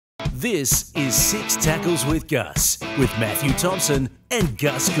This is Six Tackles with Gus, with Matthew Thompson and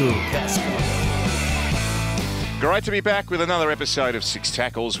Gus Gould. Great to be back with another episode of Six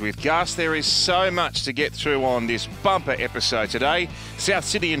Tackles with Gus. There is so much to get through on this bumper episode today. South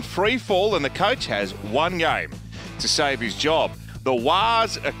Sydney in free fall, and the coach has one game to save his job. The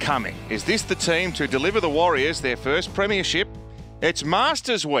Wars are coming. Is this the team to deliver the Warriors their first premiership? It's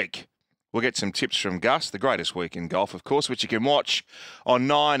Masters Week. We'll get some tips from Gus, the greatest week in golf, of course, which you can watch on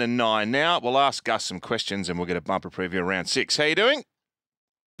 9 and 9 now. We'll ask Gus some questions and we'll get a bumper preview of round 6. How are you doing?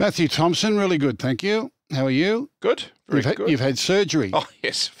 Matthew Thompson, really good, thank you. How are you? Good, very good. You've had surgery. Oh,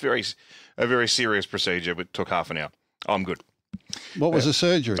 yes, a very serious procedure, but took half an hour. I'm good. What was the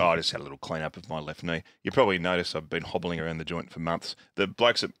surgery? Oh, I just had a little clean-up of my left knee. You probably noticed I've been hobbling around the joint for months. The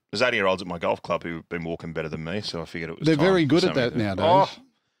blokes, there's 80-year-olds at my golf club who've been walking better than me, so I figured it was They're time very for good at somebody that to- nowadays.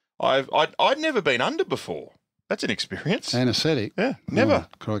 Oh, I'd never been under before. That's an experience. Anaesthetic? Yeah, never.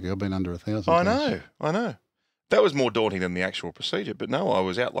 Oh, crikey, I've been under 1,000 I times. know. That was more daunting than the actual procedure, but no, I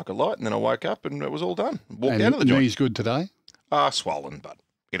was out like a light, and then I woke up and it was all done. Walked And out of the joint. knee's good today? Swollen, but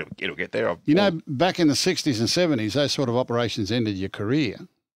it'll get there. You know, back in the 60s and 70s, those sort of operations ended your career.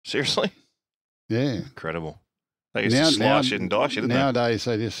 Seriously? Yeah. Incredible. They used to slice you and dice you, didn't Nowadays,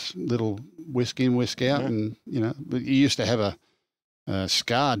 they just little whisk in, whisk out, Yeah. and, but you used to have a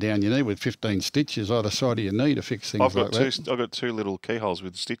scar down your knee with 15 stitches either side of your knee to fix things I've like that. I've got two little keyholes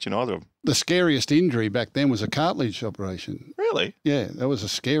with a stitch in either of them. The scariest injury back then was a cartilage operation. Really? Yeah, that was the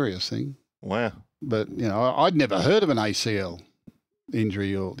scariest thing. Wow. But, I'd never heard of an ACL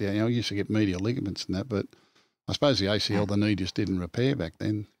injury or, I used to get medial ligaments and that, but I suppose the ACL, the knee just didn't repair back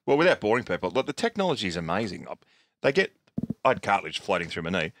then. Well, without boring people, look, the technology is amazing. I had cartilage floating through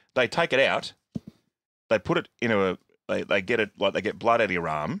my knee. They take it out, they put it in they get blood out of your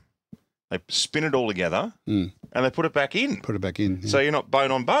arm, they spin it all together, and they put it back in. Put it back in. Yeah. So you're not bone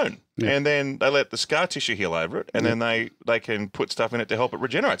on bone. Yeah. And then they let the scar tissue heal over it, and then they can put stuff in it to help it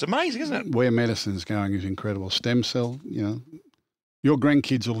regenerate. It's amazing, isn't it? Where medicine's going is incredible. Stem cell, your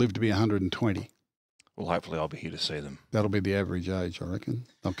grandkids will live to be 120. Well, hopefully I'll be here to see them. That'll be the average age, I reckon.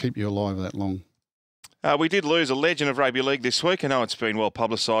 They'll keep you alive that long. We did lose a legend of rugby league this week. I know it's been well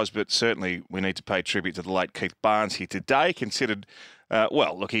publicised, but certainly we need to pay tribute to the late Keith Barnes here today, considered,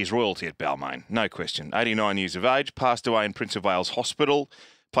 he's royalty at Balmain, no question. 89 years of age, passed away in Prince of Wales Hospital,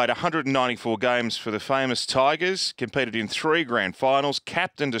 played 194 games for the famous Tigers, competed in 3 grand finals,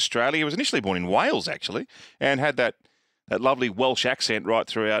 captained Australia. He was initially born in Wales, actually, and had that lovely Welsh accent right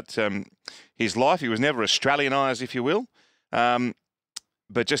throughout his life. He was never Australianised, if you will.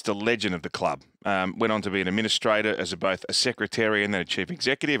 But just a legend of the club. Went on to be an administrator as both a secretary and then a chief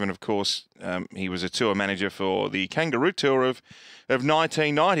executive. And, of course, he was a tour manager for the Kangaroo Tour of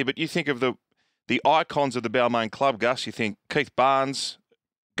 1990. But you think of the icons of the Balmain club, Gus, you think Keith Barnes,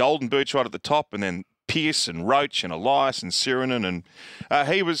 Golden Boots right at the top, and then Pearce and Roach and Elias and Sirinen. And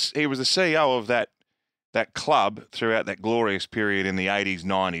he was the CEO of that club throughout that glorious period in the 80s,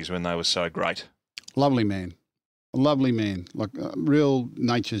 90s when they were so great. Lovely man. A lovely man, like a real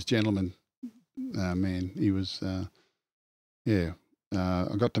nature's gentleman man. He was, I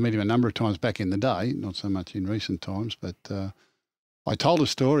got to meet him a number of times back in the day, not so much in recent times, but I told a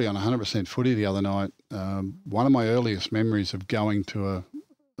story on 100% footy the other night. One of my earliest memories of going to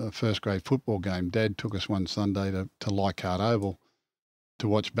a first grade football game, Dad took us one Sunday to Leichhardt Oval to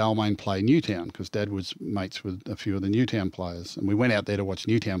watch Balmain play Newtown because Dad was mates with a few of the Newtown players. And we went out there to watch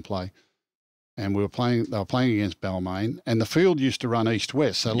Newtown play. And they were playing against Balmain, and the field used to run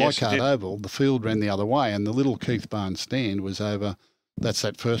east-west. So Leichhardt Oval, the field ran the other way, and the little Keith Barnes stand was over. That's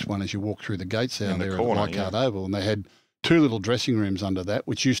that first one as you walk through the gates out there at Leichhardt Oval, and they had 2 little dressing rooms under that,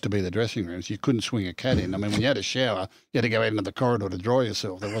 which used to be the dressing rooms. You couldn't swing a cat in. I mean, when you had a shower, you had to go out into the corridor to dry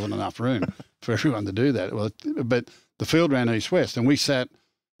yourself. There wasn't enough room for everyone to do that. Well, but the field ran east-west, and we sat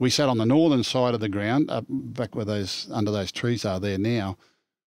on the northern side of the ground, up back where under those trees are there now.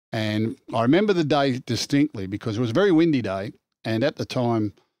 And I remember the day distinctly because it was a very windy day. And at the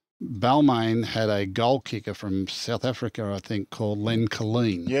time, Balmain had a goal kicker from South Africa, I think, called Len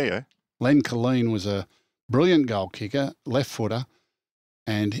Colleen. Yeah. Len Colleen was a brilliant goal kicker, left footer,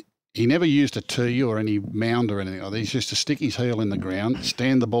 and he never used a tee or any mound or anything like that. He used to stick his heel in the ground,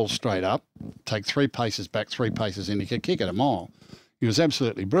 stand the ball straight up, take 3 paces back, 3 paces in, he could kick it a mile. He was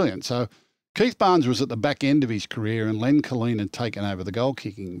absolutely brilliant. So Keith Barnes was at the back end of his career and Len Colleen had taken over the goal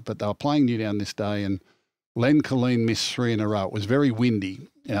kicking, but they were playing Newtown this day and Len Colleen missed 3 in a row. It was very windy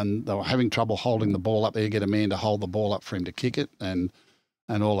and they were having trouble holding the ball up there, get a man to hold the ball up for him to kick it and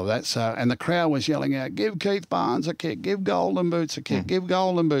all of that. So, and the crowd was yelling out, give Keith Barnes a kick, give Golden Boots a kick, give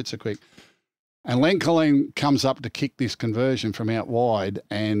Golden Boots a kick. And Len Colleen comes up to kick this conversion from out wide,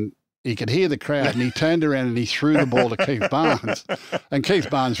 and he could hear the crowd, and he turned around and he threw the ball to Keith Barnes. And Keith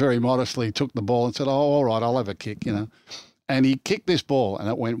Barnes very modestly took the ball and said, "Oh, all right, I'll have a kick," you know. And he kicked this ball, and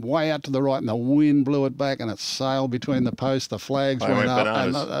it went way out to the right, and the wind blew it back, and it sailed between the posts. The flags went up,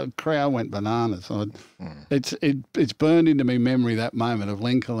 bananas. And the crowd went bananas. So it's burned into my memory, that moment of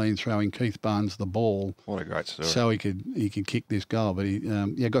Len Colleen throwing Keith Barnes the ball. What a great story! So he could kick this goal. But he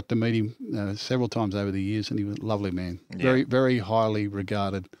got to meet him several times over the years, and he was a lovely man. Yeah. Very, very highly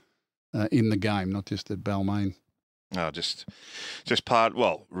regarded in the game, not just at Balmain. Oh, just part,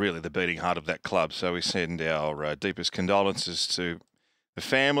 well, really the beating heart of that club. So we send our deepest condolences to the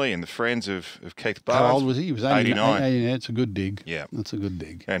family and the friends of Keith Barnes. How old was he? He was 89. 89. It's a good dig. Yeah. That's a good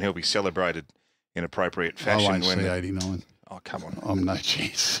dig. And he'll be celebrated in appropriate fashion. I won't see 89. Oh, come on. I'm no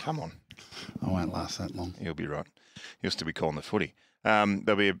chance. Come on. I won't last that long. He'll be right. He'll still be calling the footy.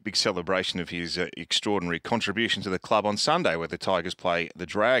 There'll be a big celebration of his extraordinary contribution to the club on Sunday, where the Tigers play the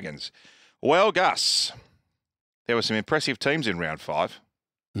Dragons. Well, Gus, there were some impressive teams in round 5.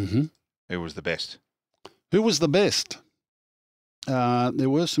 Mm-hmm. Who was the best? Who was the best? There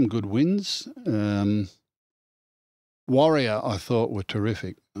were some good wins. Warrior, I thought, were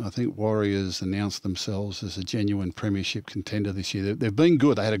terrific. I think Warriors announced themselves as a genuine premiership contender this year. They've been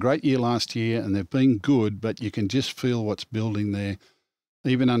good. They had a great year last year, and they've been good, but you can just feel what's building there.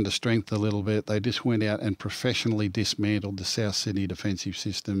 Even under strength a little bit, they just went out and professionally dismantled the South Sydney defensive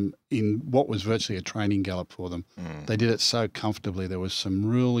system in what was virtually a training gallop for them. They did it so comfortably. There was some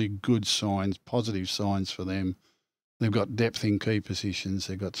really good signs, positive signs for them. They've got depth in key positions.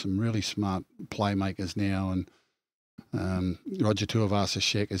 They've got some really smart playmakers now, and Roger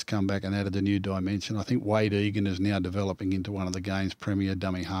Tuivasa-Sheck has come back and added a new dimension. I think Wade Egan is now developing into one of the game's premier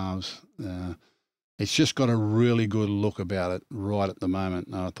dummy halves. It's just got a really good look about it right at the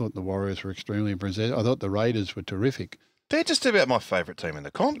moment. I thought the Warriors were extremely impressive. I thought the Raiders were terrific. They're just about my favourite team in the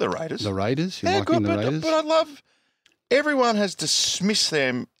comp, the Raiders. The Raiders? They're good, but I love... Everyone has dismissed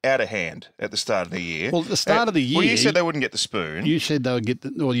them out of hand at the start of the year. Well, at the start of the year... Well, you said they wouldn't get the spoon. You said they would get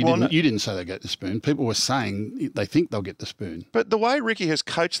the... Well, you didn't say they'd get the spoon. People were saying they think they'll get the spoon. But the way Ricky has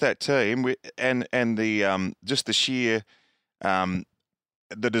coached that team and the just the sheer...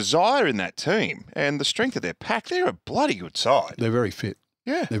 the desire in that team and the strength of their pack, they're a bloody good side. They're very fit.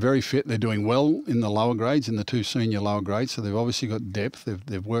 Yeah. They're very fit. They're doing well in the lower grades, in the 2 senior lower grades, so they've obviously got depth.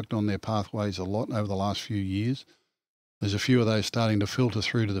 They've worked on their pathways a lot over the last few years. There's a few of those starting to filter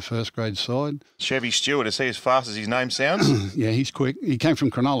through to the first grade side. Chevy Stewart, is he as fast as his name sounds? Yeah, he's quick. He came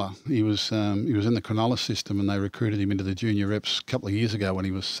from Cronulla. He was in the Cronulla system, and they recruited him into the junior reps a couple of years ago when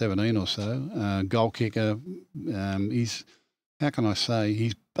he was 17 or so. Goal kicker. He's... How can I say?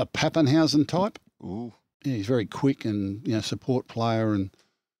 He's a Pappenhausen type. Ooh. Yeah, he's very quick and support player and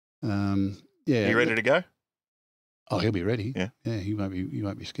yeah. You ready to go? Oh, he'll be ready. Yeah, he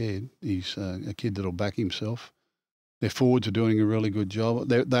won't be scared. He's a kid that'll back himself. Their forwards are doing a really good job.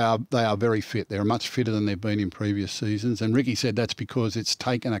 They are very fit. They're much fitter than they've been in previous seasons. And Ricky said that's because it's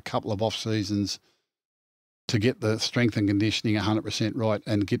taken a couple of off seasons to get the strength and conditioning 100% right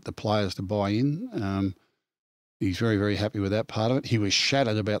and get the players to buy in. He's very, very happy with that part of it. He was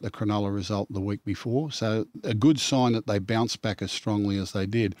shattered about the Cronulla result the week before. So a good sign that they bounced back as strongly as they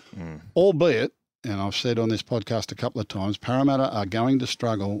did. Albeit, and I've said on this podcast a couple of times, Parramatta are going to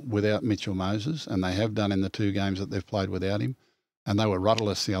struggle without Mitchell Moses, and they have done in the 2 games that they've played without him. And they were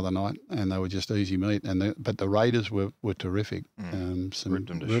rudderless the other night, and they were just easy meat. But the Raiders were terrific. Some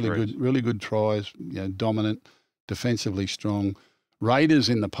really good tries, dominant, defensively strong. Raiders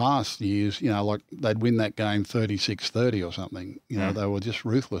in the past years, like they'd win that game 36-30 or something. They were just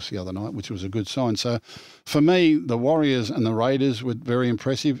ruthless the other night, which was a good sign. So for me, the Warriors and the Raiders were very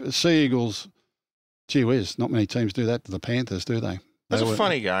impressive. Sea Eagles, gee whiz, not many teams do that to the Panthers, do they? It was a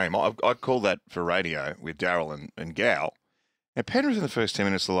funny game. I called that for radio with Darryl and Gal. And Penrith in the first 10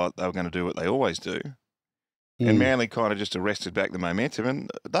 minutes looked like they were going to do what they always do. And Manly kind of just arrested back the momentum,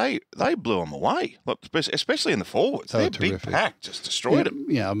 and they blew them away, especially in the forwards. Their big pack just destroyed them.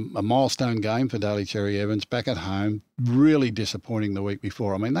 Yeah, a milestone game for Daly Cherry Evans back at home. Really disappointing the week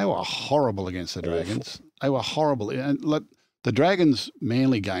before. I mean, they were horrible against the Dragons. They were horrible. And the Dragons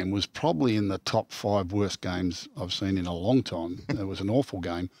Manly game was probably in the top 5 worst games I've seen in a long time. It was an awful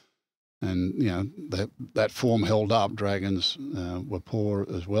game. And, that form held up. Dragons were poor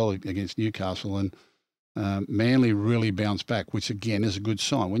as well against Newcastle, and Manly really bounced back, which again is a good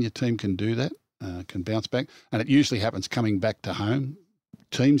sign. When your team can do that, can bounce back, and it usually happens coming back to home.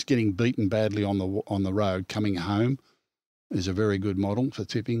 Teams getting beaten badly on the road coming home is a very good model for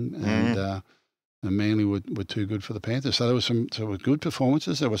tipping. And and Manly were too good for the Panthers. So there were good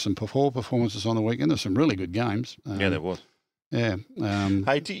performances. There were some poor performances on the weekend. There were some really good games. Yeah, there was. Yeah.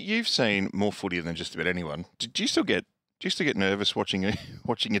 Hey, you've seen more footy than just about anyone. Do you still get nervous watching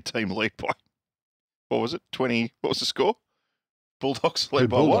your team lead by, what was it, 20? What was the score? Bulldogs lead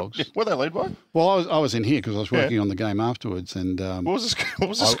by Bulldogs. what? What did they lead by? Well, I was in here because I was working on the game afterwards, and what was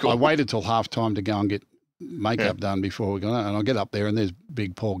the score? I waited till half time to go and get makeup done before we got out, and I get up there and there's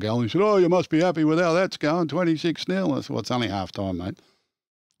big Paul Gallen. He said, "Oh, you must be happy with how that's going, 26-0." I said, "Well, it's only half time, mate."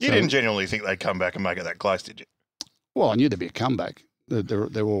 You didn't genuinely think they'd come back and make it that close, did you? Well, I knew there'd be a comeback.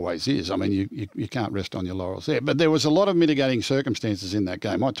 There always is. I mean, you can't rest on your laurels there. But there was a lot of mitigating circumstances in that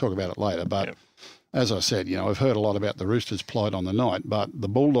game. I might talk about it later, but as I said, I've heard a lot about the Roosters' plight on the night, but the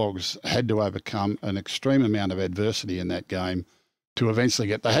Bulldogs had to overcome an extreme amount of adversity in that game to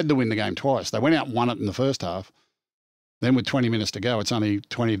eventually they had to win the game twice. They went out and won it in the first half. Then with 20 minutes to go, it's only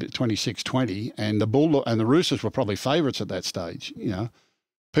 26-20, and the Roosters were probably favourites at that stage,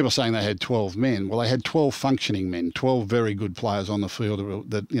 People saying they had 12 men. Well, they had 12 functioning men, 12 very good players on the field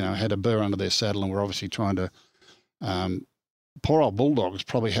that had a burr under their saddle and were obviously trying to. Poor old Bulldogs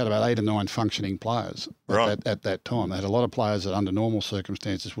probably had about 8 or 9 functioning players at that time. They had a lot of players that under normal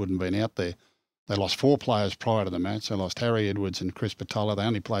circumstances wouldn't have been out there. They lost 4 players prior to the match. They lost Harry Edwards and Chris Patola. They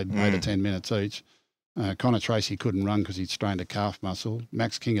only played 8 or 10 minutes each. Connor Tracy couldn't run because he'd strained a calf muscle.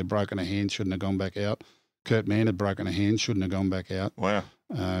 Max King had broken a hand, shouldn't have gone back out. Kurt Mann had broken a hand, shouldn't have gone back out. Wow.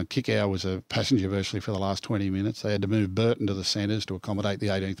 Kickow was a passenger virtually for the last 20 minutes. They had to move Burton to the centres to accommodate the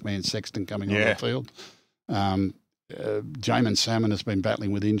 18th man Sexton coming on the field. Jamin Salmon has been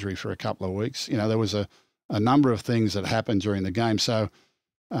battling with injury for a couple of weeks. There was a number of things that happened during the game. So,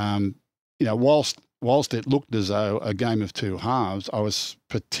 whilst it looked as though a game of two halves, I was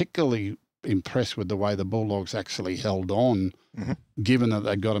particularly impressed with the way the Bulldogs actually held on, given that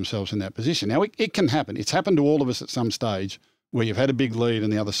they got themselves in that position. Now, it can happen. It's happened to all of us at some stage where you've had a big lead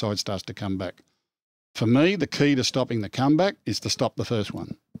and the other side starts to come back. For me, the key to stopping the comeback is to stop the first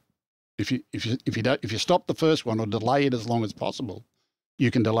one. If you stop the first one or delay it as long as possible,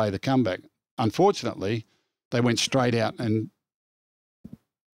 you can delay the comeback. Unfortunately, they went straight out and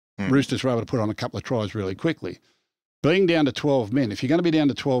Roosters were able to put on a couple of tries really quickly. Being down to 12 men, if you're going to be down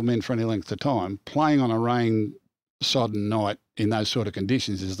to 12 men for any length of time, playing on a rain-sodden night in those sort of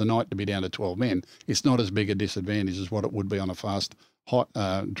conditions is the night to be down to 12 men. It's not as big a disadvantage as what it would be on a fast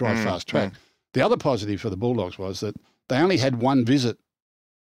track. The other positive for the Bulldogs was that they only had one visit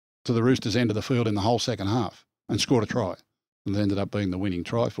to the Roosters' end of the field in the whole second half and scored a try. And it ended up being the winning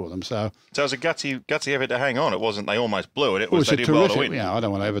try for them. So it was a gutsy effort to hang on. It wasn't they almost blew it. It was they did well to win. I don't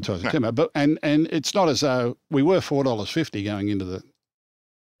want to advertise it too much. But and it's not as though we were $4.50 going into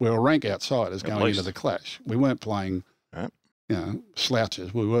we were rank outsiders going into the clash. We weren't playing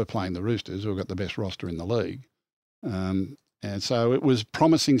slouches. We were playing the Roosters, who've got the best roster in the league. And so it was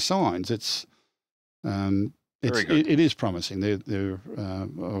promising signs. It is promising. They're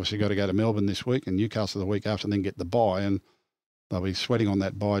obviously got to go to Melbourne this week and Newcastle the week after and then get the bye, and they'll be sweating on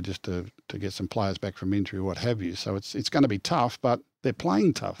that bye just to get some players back from injury or what have you. So it's going to be tough, but they're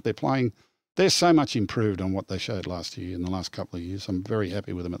playing tough. They're so much improved on what they showed last year in the last couple of years. I'm very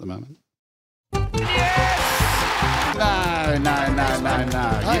happy with them at the moment. Yes! No.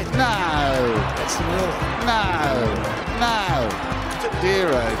 Hey. No. That's the rule. No.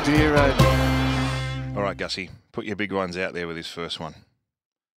 Dear. All right, Gussie, put your big ones out there with this first one.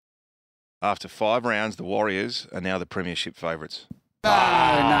 After 5 rounds, the Warriors are now the Premiership favourites.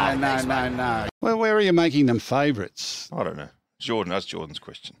 No. Well, where are you making them favourites? I don't know. That's Jordan's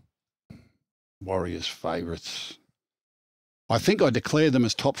question. Warriors favourites. I think I declared them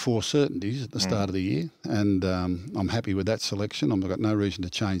as top 4 certainties at the start of the year, and I'm happy with that selection. I've got no reason to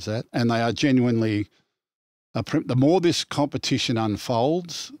change that. And they are genuinely, the more this competition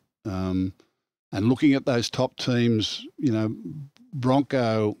unfolds, and looking at those top teams,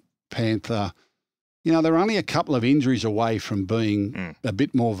 Bronco, Panther, they're only a couple of injuries away from being a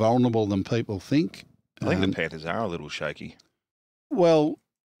bit more vulnerable than people think. I think the Panthers are a little shaky. Well,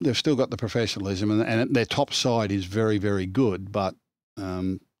 they've still got the professionalism, and their top side is very, very good. But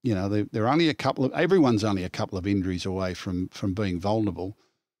they're only everyone's only a couple of injuries away from being vulnerable.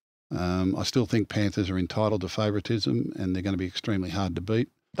 I still think Panthers are entitled to favouritism, and they're going to be extremely hard to beat.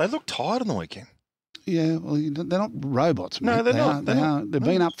 They look tired on the weekend. Yeah, well, they're not robots, mate. No, they're not. They've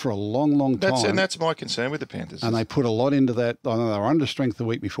been up for a long, long time. And that's my concern with the Panthers. And they put a lot into that. I know they were under strength the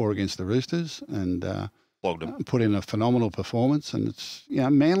week before against the Roosters and flogged them. Put in a phenomenal performance. And it's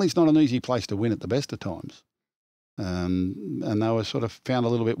Manly's not an easy place to win at the best of times. And they were sort of found a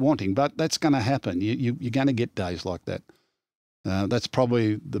little bit wanting. But that's going to happen. You're going to get days like that. That's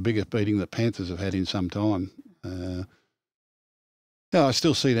probably the biggest beating the Panthers have had in some time. Yeah, I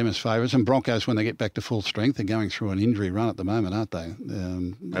still see them as favourites. And Broncos, when they get back to full strength, they're going through an injury run at the moment, aren't they?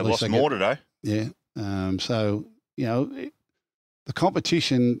 They lost more today. Yeah. So, the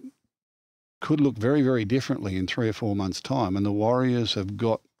competition could look very, very differently in 3 or 4 months' time. And the Warriors have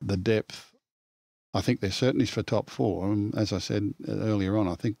got the depth. I think they're certainly for top 4. And as I said earlier on,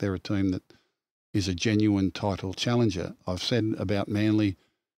 I think they're a team that is a genuine title challenger. I've said about Manly,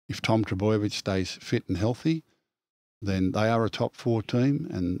 if Tom Trbojevic stays fit and healthy, then they are a top 4 team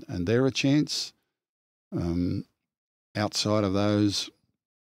and they're a chance. Outside of those,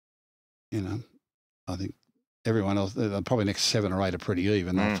 I think everyone else, probably next 7 or 8 are pretty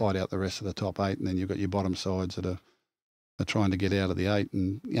even. They'll fight out the rest of the top 8, and then you've got your bottom sides that are trying to get out of the 8.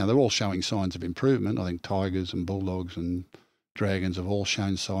 And, they're all showing signs of improvement. I think Tigers and Bulldogs and Dragons have all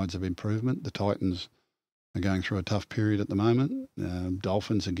shown signs of improvement. The Titans are going through a tough period at the moment.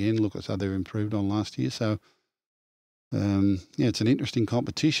 Dolphins, again, look as though they've improved on last year. So, it's an interesting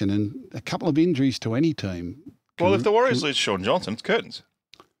competition, and a couple of injuries to any team. Well, if the Warriors lose Sean Johnson, it's curtains.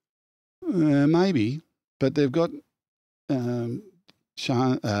 Maybe, but they've got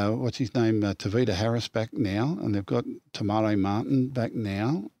what's his name, Tavita Harris back now, and they've got Tamare Martin back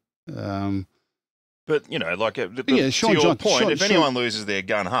now. But, to your point, if anyone loses their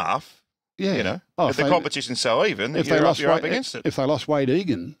gun half, if the competition's so even, you're up against it. If they lost Wade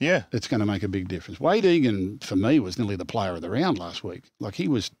Egan, yeah, it's going to make a big difference. Wade Egan, for me, was nearly the player of the round last week. Like, he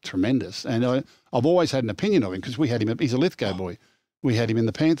was tremendous. And I've always had an opinion of him because we had him, he's a Lithgow boy. We had him in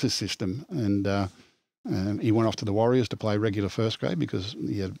the Panthers system, and he went off to the Warriors to play regular first grade because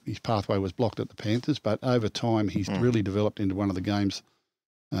his pathway was blocked at the Panthers. But over time, he's really developed into one of the game's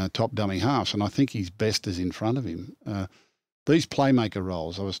top dummy halves, and I think his best is in front of him. These playmaker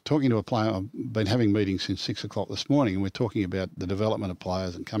roles, I was talking to a player, I've been having meetings since 6 o'clock this morning, and we're talking about the development of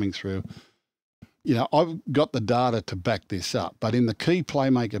players and coming through. I've got the data to back this up, but in the key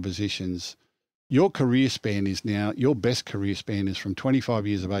playmaker positions, your career span is now, your best career span is from 25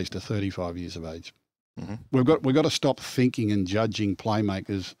 years of age to 35 years of age. Mm-hmm. We've got to stop thinking and judging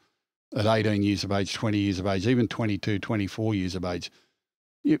playmakers at 18 years of age, 20 years of age, even 22, 24 years of age.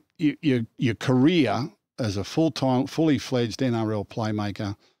 Your career as a full-time, fully fledged NRL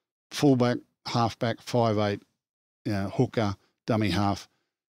playmaker, fullback, halfback, 5'8", hooker, dummy half,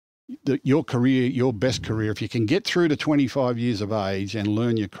 your career, your best career, if you can get through to 25 years of age and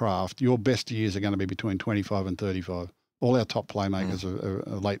learn your craft, your best years are going to be between 25 and 35. All our top playmakers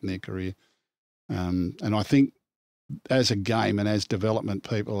are late in their career. And I think as a game and as development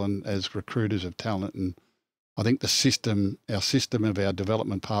people and as recruiters of talent, and I think our system of our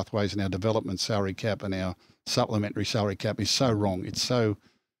development pathways and our development salary cap and our supplementary salary cap is so wrong. It's so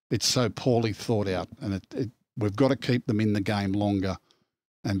poorly thought out, and we've got to keep them in the game longer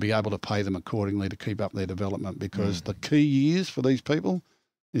and be able to pay them accordingly to keep up their development, because the key years for these people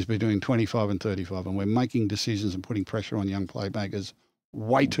is between 25 and 35, and we're making decisions and putting pressure on young playmakers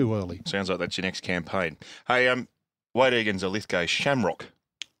way too early. Sounds like that's your next campaign. Hey, Wade Egan's a Lithgow Shamrock.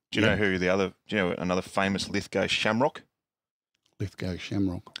 Do you know who another famous Lithgow Shamrock? Lithgow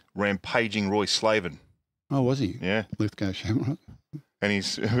Shamrock. Rampaging Roy Slavin. Oh, was he? Yeah. Lithgow Shamrock. And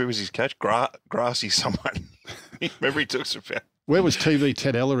who was his coach? Grassy someone. Remember he took some foul. Where was TV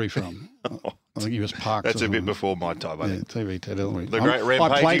Ted Ellery from? I think he was Parks. That's a bit before my time, I think. TV Ted Ellery. The great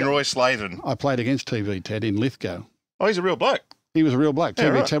Rampaging Roy Slavin. I played against TV Ted in Lithgow. Oh, he's a real bloke. He was a real bloke.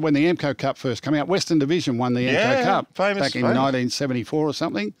 TV Ted, when the Amco Cup first came out, Western Division won the Amco Cup back in 1974 or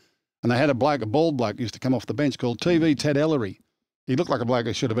something. And they had a bald bloke, used to come off the bench called TV Ted Ellery. He looked like a bloke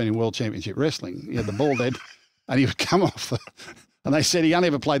who should have been in World Championship Wrestling. He had the bald head, and he would come off and they said he only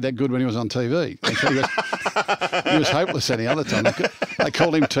ever played that good when he was on TV. They said he was hopeless any other time. They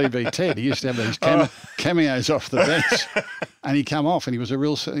called him TV Ted. He used to have these cameos off the bench, and he come off, and he was a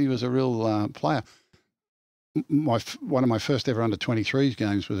real player. One of my first ever under-23s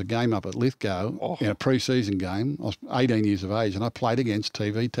games was a game up at Lithgow in a pre-season game. I was 18 years of age, and I played against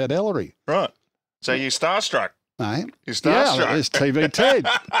TV Ted Ellery. Right. So you're starstruck. No. You're starstruck. Yeah, there's TV Ted.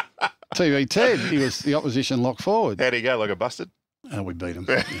 TV Ted. He was the opposition lock forward. How'd he go? Like a busted? We beat him.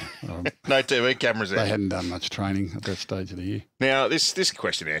 No TV cameras there. They hadn't done much training at that stage of the year. Now, this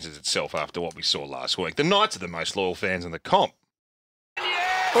question answers itself after what we saw last week. The Knights are the most loyal fans in the comp.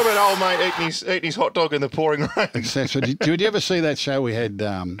 What about old mate eating his hot dog in the pouring rain? Exactly. Did you ever see that show we had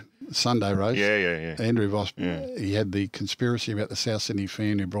Sunday Roast? Yeah. Andrew Voss, he had the conspiracy about the South Sydney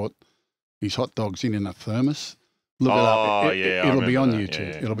fan who brought his hot dogs in a thermos Look it up. Oh, yeah, I It'll be on remember that.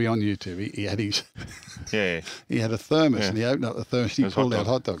 YouTube. Yeah. It'll be on YouTube. He had his, Yeah. he had a thermos, Yeah. and he opened up the thermos. He Those pulled hot out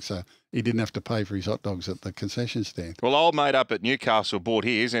hot dogs, so he didn't have to pay for his hot dogs at the concession stand. Well, old mate up at Newcastle bought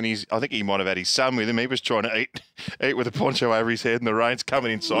his, and I think he might have had his son with him. He was trying to eat with a poncho over his head, and the rain's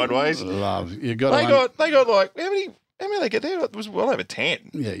coming in sideways. Love you got. They got like how many they get there? It was well over 10.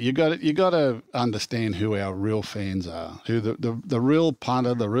 Yeah, you got to understand who our real fans are, who the real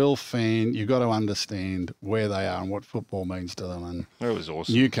punter, the real fan. You got to understand where they are and what football means to them. And It was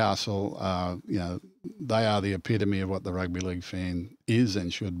awesome. Newcastle, they are the epitome of what the rugby league fan is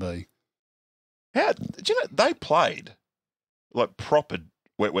and should be. How do you know they played like proper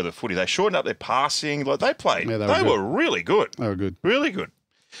wet weather footy? They shortened up their passing. Like they played. Yeah, they were really good. They were good. Really good.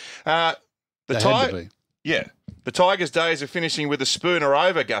 The They had to be. Yeah. The Tigers' days are finishing with a spooner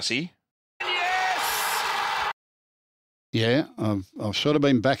over, Gussie. Yeah, I've sort of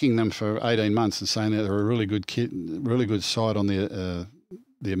been backing them for 18 months and saying that they're a really good really good side on the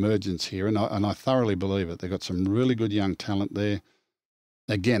emergence here, and I thoroughly believe it. They've got some really good young talent there.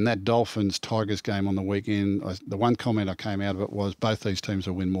 Again, that Dolphins-Tigers game on the weekend, the one comment I came out of it was both these teams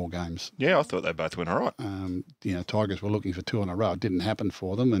will win more games. Yeah, I thought they both went all right. Tigers were looking for 2 in a row. It didn't happen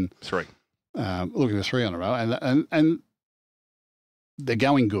for them, and 3. looking for 3 in a row, and they're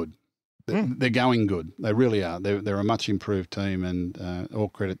going good. They're going good. They really are. They're a much improved team, and all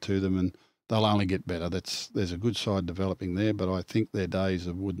credit to them. And they'll only get better. There's a good side developing there, but I think their days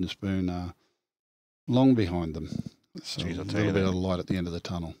of wooden spoon are long behind them. So Jeez, I'll a tell you little bit that. of light at the end of the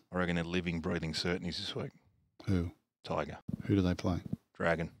tunnel. I reckon they're living, breathing certainties this week. Who? Tiger, Who do they play?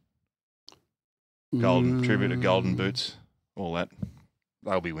 Dragon, Golden tribute to Golden Boots, all that.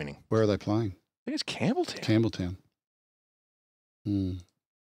 They'll be winning. Where are they playing? I think it's Campbelltown. Campbelltown.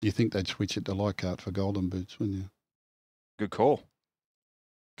 You think they'd switch it to Leichhardt for Golden Boots, wouldn't you? Good call.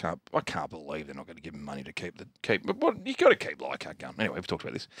 I can't believe they're not going to give him money to keep. But what you got to keep Leichhardt going. Anyway, we've talked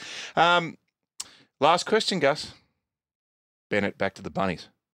about this. Last question, Gus. Bennett back to the Bunnies.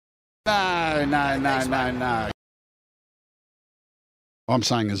 No. I'm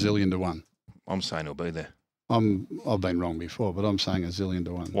saying 1,000,000,000. I'm saying he'll be there. I've been wrong before, but I'm saying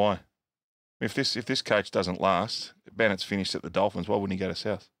 1,000,000,000. Why? If this coach doesn't last, Bennett's finished at the Dolphins. Why wouldn't he go to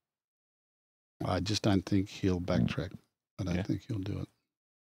South? I just don't think he'll backtrack. I don't think he'll do it.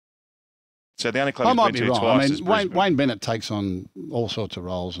 So the only club I he's might been be to wrong. twice I is mean, Brisbane. Wayne Bennett takes on all sorts of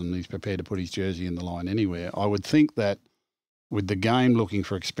roles, and he's prepared to put his jersey in the line anywhere. I would think that with the game looking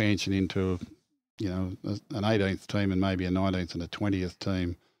for expansion into, an 18th team and maybe a 19th and a 20th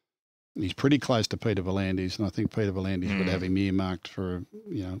team, he's pretty close to Peter V'landys, and I think Peter V'landys would have him earmarked for,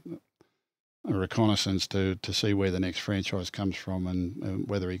 a reconnaissance to see where the next franchise comes from and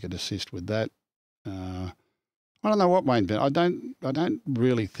whether he could assist with that. I don't know what Wayne Bennett. I don't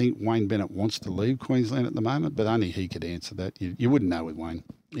really think Wayne Bennett wants to leave Queensland at the moment, but only he could answer that. You wouldn't know with Wayne.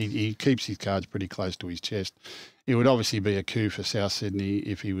 He keeps his cards pretty close to his chest. It would obviously be a coup for South Sydney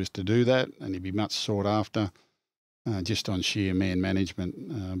if he was to do that, and he'd be much sought after, just on sheer man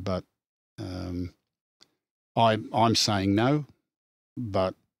management. But I'm saying no,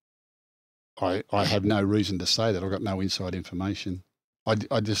 but I have no reason to say that. I've got no inside information. I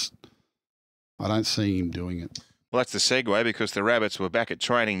don't see him doing it. Well, that's the segue because the Rabbits were back at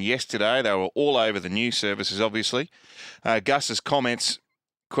training yesterday. They were all over the news services, obviously. Gus's comments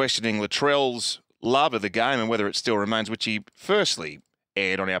questioning Latrell's love of the game and whether it still remains, which he firstly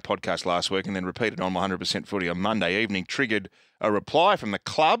aired on our podcast last week and then repeated on 100% Footy on Monday evening, triggered a reply from the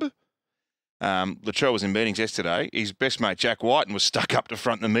club. Latrell was in meetings yesterday. His best mate, Jack Whiten, was stuck up to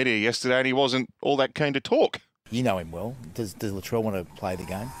front in the media yesterday and he wasn't all that keen to talk. You know him well. Does Latrell want to play the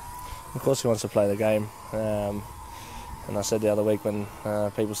game? Of course he wants to play the game. And I said the other week when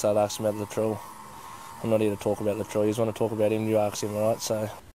people started asking about Latrell, I'm not here to talk about Latrell. You just want to talk about him, you ask him, right? So,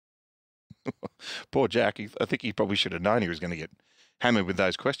 poor Jack. I think he probably should have known he was going to get hammered with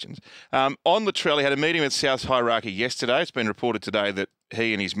those questions. On Latrell, he had a meeting with South's hierarchy yesterday. It's been reported today that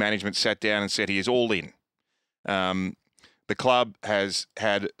he and his management sat down and said he is all in. The club has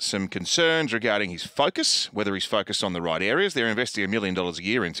had some concerns regarding his focus, whether he's focused on the right areas. They're investing $1 million a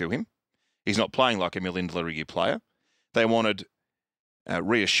year into him. He's not playing like $1 million a year player. They wanted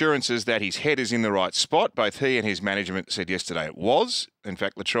reassurances that his head is in the right spot. Both he and his management said yesterday it was. In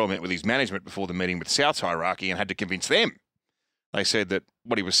fact, Latrell met with his management before the meeting with South's hierarchy and had to convince them. They said that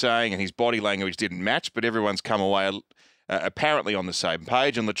what he was saying and his body language didn't match, but everyone's come away apparently on the same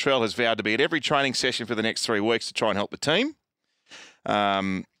page. And Latrell has vowed to be at every training session for the next 3 weeks to try and help the team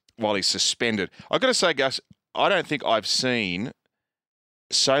while he's suspended. I've got to say, Gus, I don't think I've seen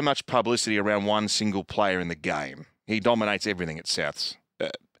so much publicity around one single player in the game. He dominates everything at Souths.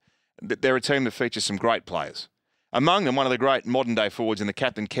 They're a team that features some great players. Among them, one of the great modern-day forwards in the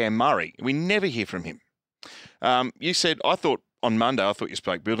captain, Cam Murray. We never hear from him. You said, on Monday, I thought you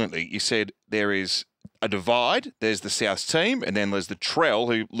spoke brilliantly. You said there is a divide. There's the South team, and then there's the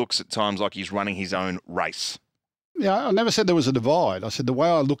Trell, who looks at times like he's running his own race. Yeah, I never said there was a divide. I said the way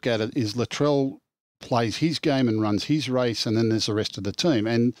I look at it is Latrell plays his game and runs his race, and then there's the rest of the team.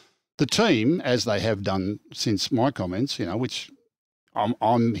 And the team, as they have done since my comments, which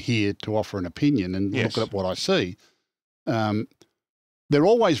I'm here to offer an opinion and look at what I see. They're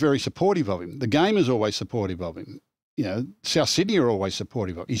always very supportive of him. The game is always supportive of him. South Sydney are always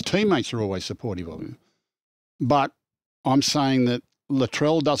supportive of him. His teammates are always supportive of him. But I'm saying that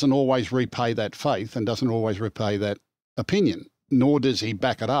Latrell doesn't always repay that faith and doesn't always repay that opinion, nor does he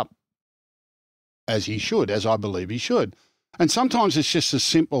back it up as he should, as I believe he should. And sometimes it's just as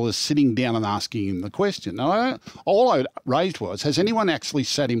simple as sitting down and asking him the question. Now, all I raised was, has anyone actually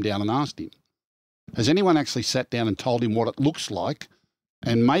sat him down and asked him? Has anyone actually sat down and told him what it looks like?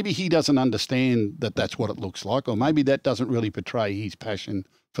 And maybe he doesn't understand that that's what it looks like, or maybe that doesn't really portray his passion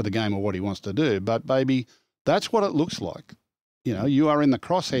for the game or what he wants to do. But, baby, that's what it looks like. You are in the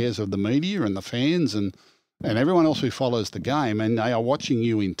crosshairs of the media and the fans and everyone else who follows the game, and they are watching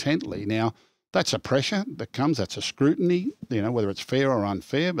you intently. Now, that's a pressure that comes, that's a scrutiny, whether it's fair or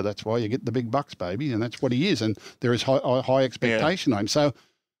unfair, but that's why you get the big bucks, baby, and that's what he is. And there is high expectation on him. So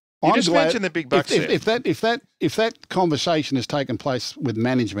you just mentioned the big bucks. If that conversation has taken place with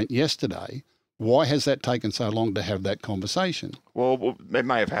management yesterday, why has that taken so long to have that conversation? Well, it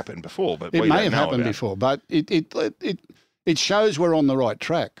may have happened before, but it may have happened before, but it shows we're on the right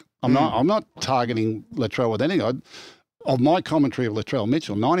track. I'm not targeting Latrell with anything. Of my commentary of Latrell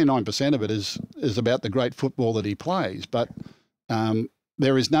Mitchell, 99% of it is about the great football that he plays. But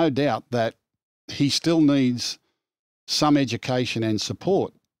there is no doubt that he still needs some education and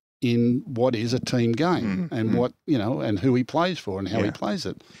support in what is a team game and what, and who he plays for and how he plays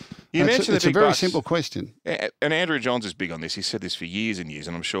it. You mentioned it's a very simple question. And Andrew Johns is big on this. He's said this for years and years,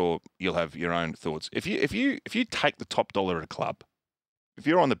 and I'm sure you'll have your own thoughts. If you take the top dollar at a club, if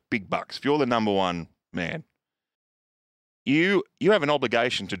you're on the big bucks, if you're the number one man, you have an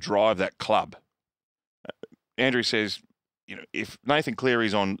obligation to drive that club. Andrew says, if Nathan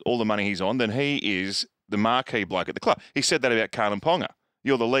Cleary's on all the money he's on, then he is the marquee bloke at the club. He said that about Carlin Ponga.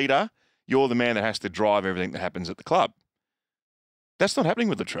 You're the leader. You're the man that has to drive everything that happens at the club. That's not happening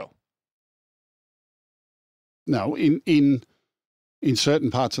with Latrell. No, in certain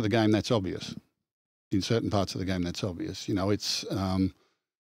parts of the game, that's obvious. In certain parts of the game, that's obvious. It's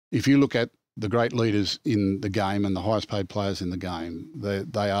if you look at the great leaders in the game and the highest paid players in the game,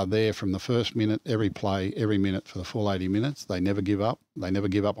 they are there from the first minute, every play, every minute for the full 80 minutes. They never give up. They never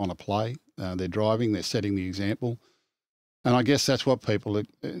give up on a play. They're driving. They're setting the example. And I guess that's what people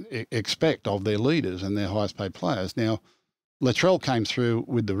expect of their leaders and their highest paid players. Now, Latrell came through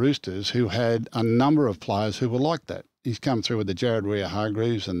with the Roosters, who had a number of players who were like that. He's come through with the Jared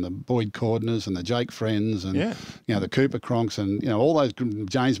Rea-Hargreaves and the Boyd Cordners and the Jake Friends and the Cooper Cronks and all those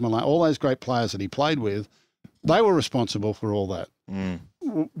James Malone, all those great players that he played with. They were responsible for all that.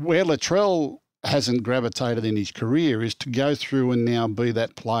 Where Latrell hasn't gravitated in his career is to go through and now be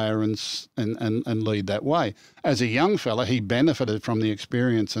that player and lead that way. As a young fella, he benefited from the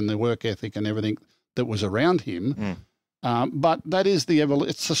experience and the work ethic and everything that was around him. But that is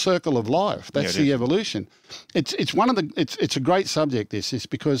it's the circle of life. That's the evolution. It's a great subject. This is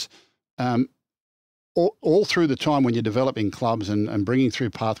because all through the time when you're developing clubs and bringing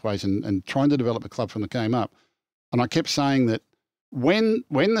through pathways and trying to develop a club from the game up, and I kept saying that when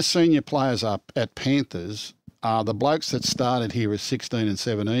the senior players up at Panthers are the blokes that started here as 16 and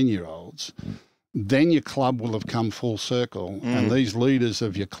 17-year-olds, then your club will have come full circle and these leaders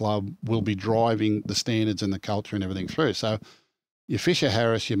of your club will be driving the standards and the culture and everything through. So your Fisher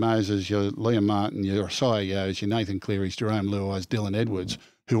Harris, your Moses, your Liam Martin, your Isaiah Yo's, your Nathan Cleary's, Jerome Luai's, Dylan Edwards,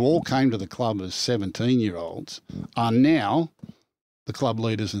 who all came to the club as 17-year-olds, are now the club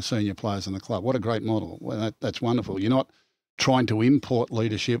leaders and senior players in the club. What a great model. Well, that's wonderful. You're not trying to import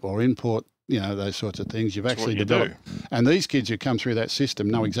leadership or import those sorts of things. You've actually developed. And these kids who come through that system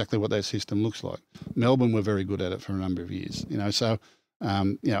know exactly what that system looks like. Melbourne were very good at it for a number of years. So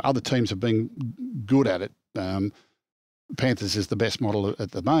other teams have been good at it. Panthers is the best model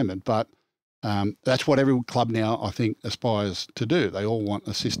at the moment, but that's what every club now, I think, aspires to do. They all want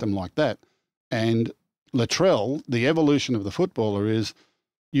a system like that. And Latrell, the evolution of the footballer is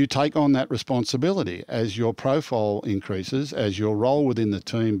you take on that responsibility as your profile increases, as your role within the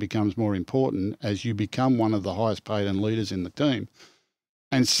team becomes more important, as you become one of the highest paid and leaders in the team.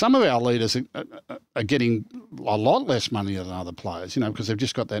 And some of our leaders are getting a lot less money than other players, because they've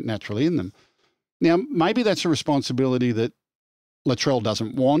just got that naturally in them. Now, maybe that's a responsibility that Latrell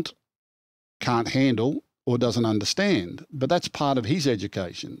doesn't want, can't handle, or doesn't understand. But that's part of his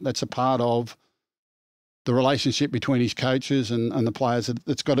education. That's a part of the relationship between his coaches and the players.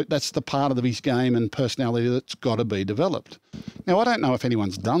 That's the part of his game and personality that's got to be developed. Now, I don't know if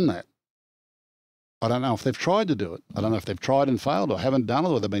anyone's done that. I don't know if they've tried to do it. I don't know if they've tried and failed or haven't done it,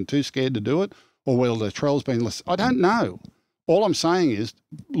 or they've been too scared to do it, or whether Latrell's been less. I don't know. All I'm saying is,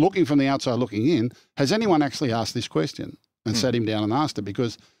 looking from the outside looking in, has anyone actually asked this question and sat him down and asked it?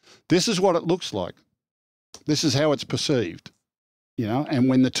 Because this is what it looks like. This is how it's perceived, and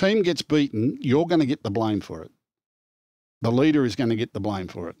when the team gets beaten, you're going to get the blame for it. The leader is going to get the blame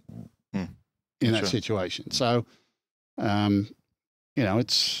for it in that situation. So,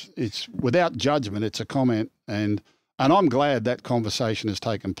 it's without judgment, it's a comment, and I'm glad that conversation has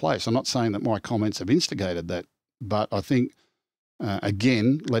taken place. I'm not saying that my comments have instigated that, but I think,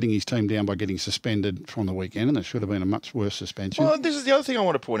 again, letting his team down by getting suspended from the weekend, and it should have been a much worse suspension. Well, this is the other thing I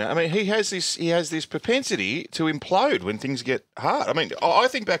want to point out. I mean, he has this propensity to implode when things get hard. I mean, I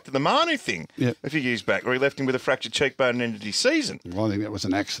think back to the Manu thing a few years back, where he left him with a fractured cheekbone and ended his season. Well, I think that was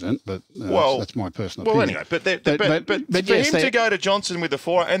an accident, but that's my personal opinion. Well, anyway, but for him to go to Johnson with the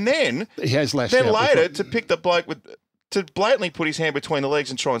four, and then he has lashed then out later to pick the bloke to blatantly put his hand between the legs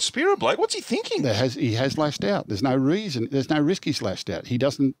and try and spear a bloke. What's he thinking? He has lashed out. There's no reason. There's no risk he's lashed out. He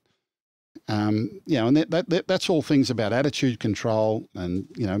doesn't, and that's all things about attitude control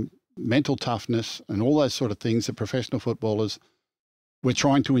and, mental toughness and all those sort of things that professional footballers, we're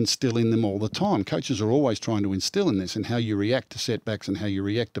trying to instill in them all the time. Coaches are always trying to instill in this, and how you react to setbacks and how you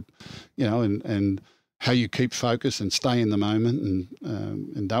react to, and how you keep focus and stay in the moment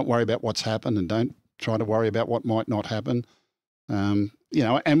and don't worry about what's happened and don't try to worry about what might not happen. And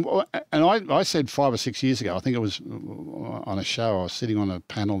I said 5 or 6 years ago, I think it was on a show, I was sitting on a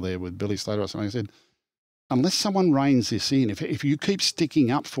panel there with Billy Slater or something, I said, unless someone reins this in, if you keep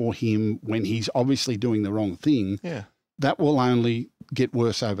sticking up for him when he's obviously doing the wrong thing, that will only get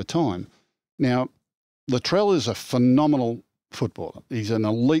worse over time. Now, Latrell is a phenomenal footballer. He's an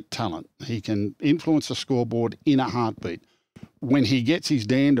elite talent. He can influence the scoreboard in a heartbeat. When he gets his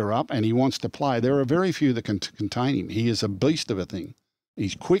dander up and he wants to play, there are very few that can contain him. He is a beast of a thing.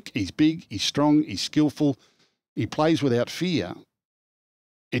 He's quick, he's big, he's strong, he's skillful. He plays without fear.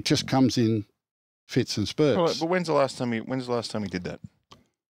 It just comes in fits and spurts. Right, but when's the last time he did that?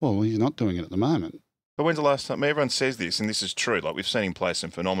 Well, he's not doing it at the moment. But when's the last time? Everyone says this, and this is true. Like, we've seen him play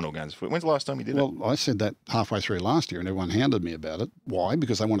some phenomenal games. When's the last time he did it? Well, I said that halfway through last year, and everyone hounded me about it. Why?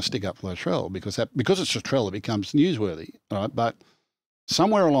 Because they want to stick up for Latrell. Because it's Latrell, it becomes newsworthy. All right? But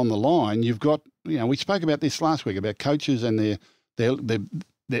somewhere along the line, you've got, we spoke about this last week, about coaches and they're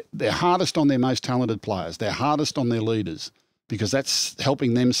hardest on their most talented players. They're hardest on their leaders, because that's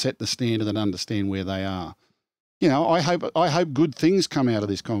helping them set the standard and understand where they are. I hope good things come out of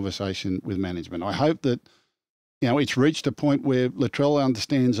this conversation with management. I hope that, it's reached a point where Latrell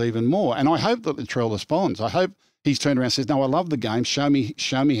understands even more. And I hope that Latrell responds. I hope he's turned around and says, no, I love the game. Show me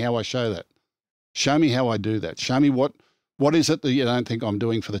how I show that. Show me how I do that. Show me what is it that you don't think I'm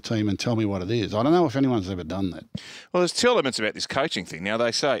doing for the team, and tell me what it is. I don't know if anyone's ever done that. Well, there's two elements about this coaching thing. Now,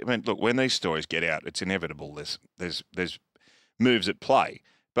 they say, look, when these stories get out, it's inevitable. There's moves at play.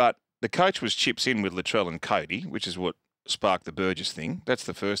 But the coach was chips in with Latrell and Cody, which is what sparked the Burgess thing. That's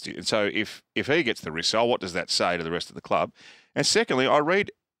the first. And so if he gets the risk, what does that say to the rest of the club? And secondly, I read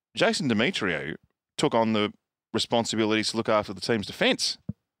Jason Demetriou took on the responsibilities to look after the team's defence.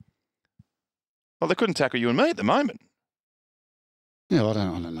 Well, they couldn't tackle you and me at the moment. Yeah, I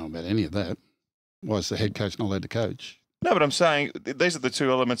don't know about any of that. Why is the head coach not allowed to coach? No, but I'm saying these are the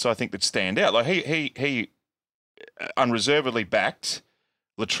two elements I think that stand out. Like he unreservedly backed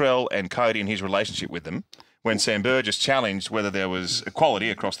Latrell and Cody in his relationship with them when Sam Burgess challenged whether there was equality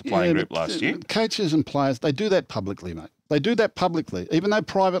across the playing group last year. Coaches and players, they do that publicly, mate. They do that publicly, even though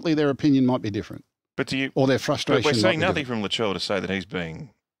privately their opinion might be different. Or their frustration. But we're seeing nothing from Latrell to say that he's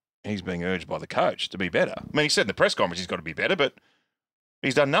being urged by the coach to be better. I mean, he said in the press conference he's got to be better, but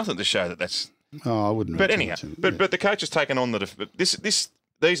he's done nothing to show that that's. Oh, I wouldn't. But anyhow, but the coach has taken on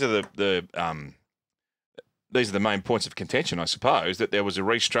these are the main points of contention, I suppose, that there was a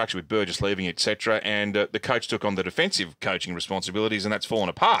restructure with Burgess leaving, etc., and the coach took on the defensive coaching responsibilities, and that's fallen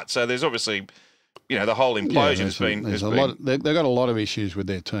apart. So there's obviously, the whole implosion has been. They've got a lot of issues with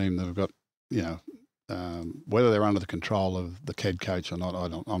their team. They've got, whether they're under the control of the head coach or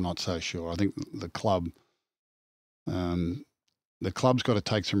not, I'm not so sure. I think the club's got to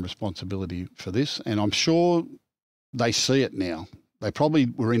take some responsibility for this, and I'm sure they see it now. They probably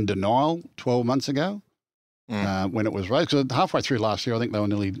were in denial 12 months ago. when it was raised. Because halfway through last year, I think they were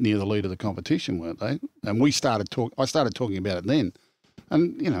nearly near the lead of the competition, weren't they? And I started talking about it then.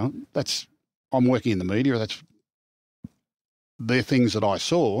 And, I'm working in the media. They're things that I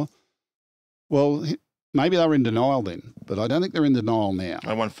saw. Well, maybe they were in denial then, but I don't think they're in denial now.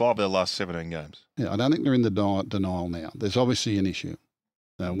 They won 5 of their last 17 games. Yeah, I don't think they're in the denial now. There's obviously an issue,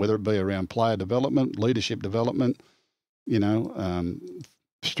 whether it be around player development, leadership development,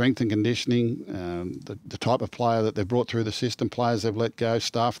 strength and conditioning, the type of player that they've brought through the system, players they've let go,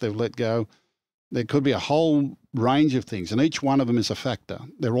 staff they've let go. There could be a whole range of things, and each one of them is a factor.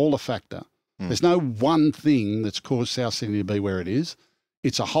 They're all a factor. There's no one thing that's caused South Sydney to be where it is.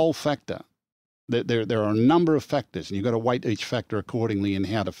 It's a whole factor. There are a number of factors, and you've got to weight each factor accordingly in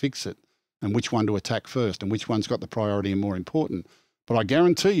how to fix it and which one to attack first and which one's got the priority and more important. But I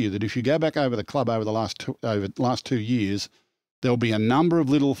guarantee you that if you go back over the club over the last 2 years, there'll be a number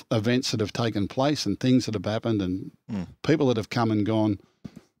of little events that have taken place and things that have happened and people that have come and gone,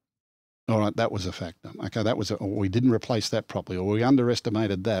 all right, that was a factor. Okay, or we didn't replace that properly, or we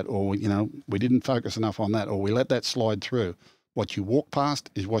underestimated that, or, we didn't focus enough on that, or we let that slide through. What you walk past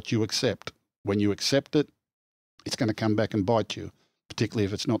is what you accept. When you accept it, it's going to come back and bite you, particularly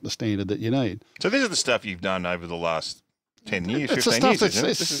if it's not the standard that you need. So this is the stuff you've done over the last 10 years, it's 15 years, isn't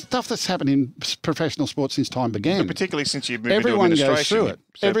it? It's stuff that's happened in professional sports since time began. But particularly since you've moved Everyone into goes administration. through it.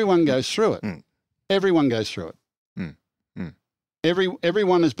 Everyone goes through it. Everyone goes through it.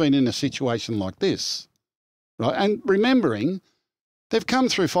 Everyone has been in a situation like this, right? And remembering, they've come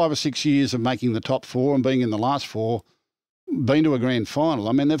through 5 or 6 years of making the top 4 and being in the last 4, been to a grand final.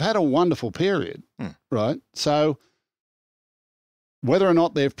 I mean, they've had a wonderful period, right? So whether or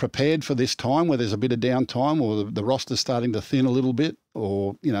not they've prepared for this time where there's a bit of downtime or the roster's starting to thin a little bit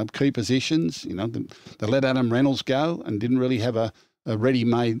or, key positions, they let Adam Reynolds go and didn't really have a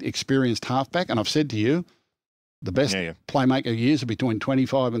ready-made experienced halfback. And I've said to you, the best playmaker years are between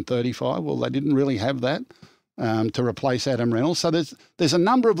 25 and 35. Well, they didn't really have that to replace Adam Reynolds. So there's a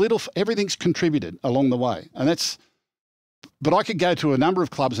number of everything's contributed along the way. And but I could go to a number of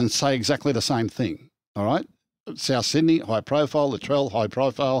clubs and say exactly the same thing, all right? South Sydney, high profile, Latrell, high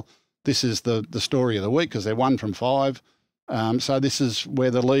profile. This is the story of the week because they're 1 from 5. So this is where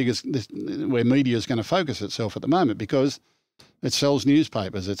the league where media is going to focus itself at the moment because it sells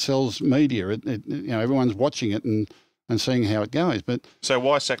newspapers, it sells media. Everyone's watching it and seeing how it goes. But so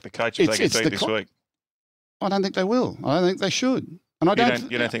why sack the coach if they get beat this week? I don't think they will. I don't think they should. And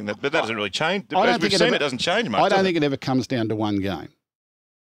you don't think that? But that doesn't really change. As we've seen, it doesn't change much. I don't think it ever comes down to one game.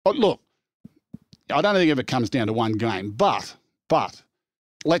 But look, I don't think it ever comes down to one game. But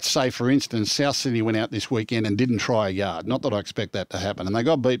let's say, for instance, South Sydney went out this weekend and didn't try a yard. Not that I expect that to happen. And they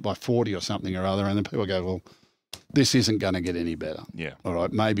got beat by 40 or something or other. And then people go, well, this isn't going to get any better. Yeah. All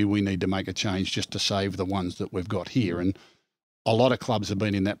right, maybe we need to make a change just to save the ones that we've got here. And a lot of clubs have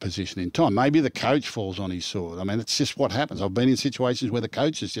been in that position in time. Maybe the coach falls on his sword. I mean, it's just what happens. I've been in situations where the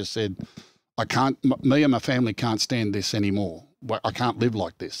coach has just said, me and my family can't stand this anymore. I can't live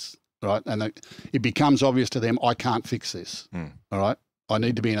like this, right? And it becomes obvious to them, I can't fix this, all right? I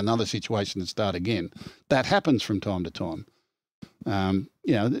need to be in another situation and start again. That happens from time to time.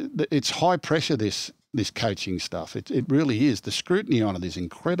 It's high pressure, this coaching stuff. It really is. The scrutiny on it is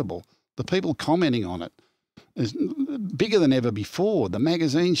incredible. The people commenting on it is bigger than ever before. The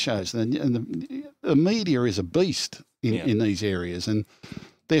magazine shows and the media is a beast in these areas, and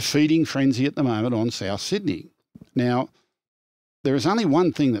they're feeding frenzy at the moment on South Sydney. Now, there is only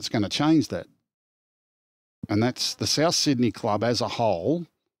one thing that's going to change that, and that's the South Sydney club as a whole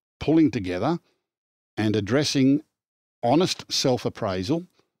pulling together and addressing honest self-appraisal,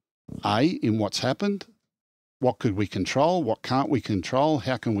 in what's happened, what could we control, what can't we control,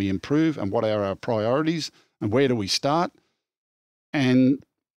 how can we improve, and what are our priorities, and where do we start? And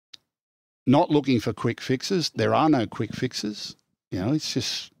not looking for quick fixes. There are no quick fixes. It's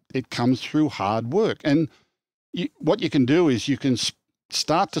just, it comes through hard work. And what you can do is you can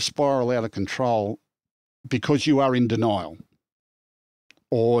start to spiral out of control because you are in denial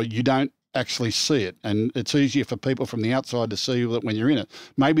or you don't actually see it. And it's easier for people from the outside to see that when you're in it.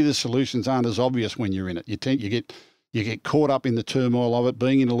 Maybe the solutions aren't as obvious when you're in it. You get caught up in the turmoil of it.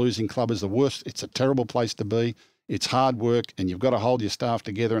 Being in a losing club is the worst. It's a terrible place to be. It's hard work, and you've got to hold your staff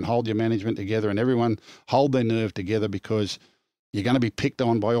together and hold your management together and everyone hold their nerve together because you're going to be picked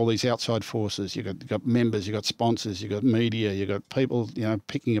on by all these outside forces. You've got members, you've got sponsors, you've got media, you've got people,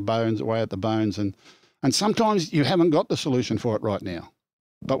 picking your bones away at the bones. And sometimes you haven't got the solution for it right now.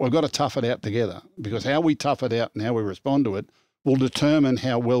 But we've got to tough it out together because how we tough it out and how we respond to it will determine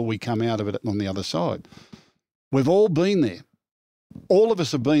how well we come out of it on the other side. We've all been there. All of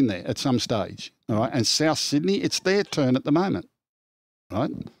us have been there at some stage, all right? And South Sydney, it's their turn at the moment,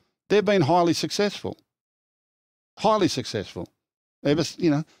 right? They've been highly successful. Highly successful.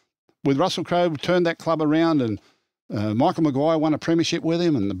 With Russell Crowe turned that club around, and Michael Maguire won a premiership with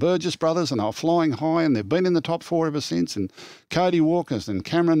him, and the Burgess brothers, and they were flying high, and they've been in the top four ever since, and Cody Walkers and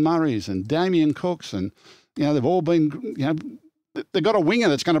Cameron Murrays and Damien Cooks, and, they've all been, they've got a winger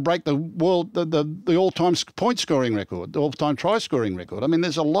that's going to break the world, the all-time point scoring record, the all-time try scoring record. I mean,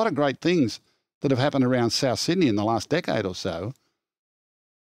 there's a lot of great things that have happened around South Sydney in the last decade or so.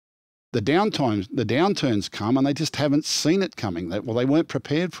 The downturns come, and they just haven't seen it coming. They weren't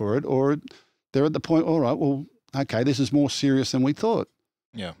prepared for it, or they're at the point, all right, well, okay, this is more serious than we thought.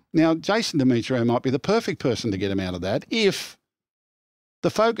 Yeah. Now, Jason Demetriou might be the perfect person to get him out of that if the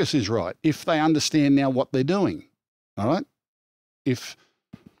focus is right, if they understand now what they're doing, all right? If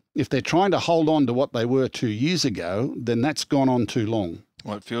they're trying to hold on to what they were 2 years ago, then that's gone on too long.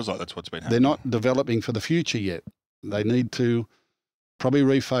 Well, it feels like that's what's been happening. They're not developing for the future yet. They need to probably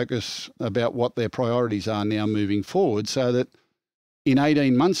refocus about what their priorities are now moving forward, so that in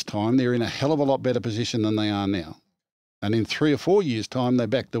 18 months' time, they're in a hell of a lot better position than they are now. And in 3 or 4 years' time, they're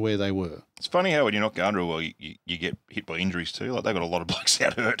back to where they were. It's funny how when you're not going real well, you get hit by injuries too. Like, they've got a lot of blokes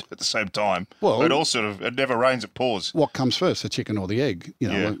out hurt at the same time. Well, it never rains, it pours. What comes first, the chicken or the egg?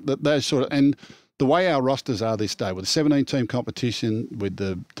 Those sort of, and the way our rosters are this day, with the 17-team competition, with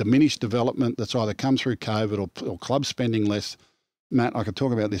the diminished development that's either come through COVID or clubs spending less. Matt, I could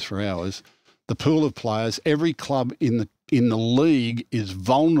talk about this for hours. The pool of players, every club in the league is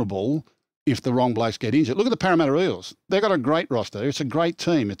vulnerable if the wrong blokes get injured. Look at the Parramatta Eels. They've got a great roster. It's a great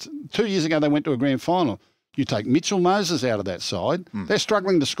team. 2 years ago they went to a grand final. You take Mitch Moses out of that side, they're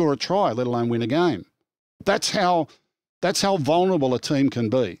struggling to score a try, let alone win a game. That's how vulnerable a team can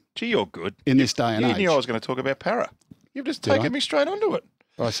be. Gee, you're good. In this day and age. You knew I was going to talk about Para. You've just taken me straight onto it.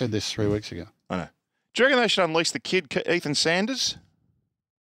 I said this 3 weeks ago. I know. Do you reckon they should unleash the kid, Ethan Sanders?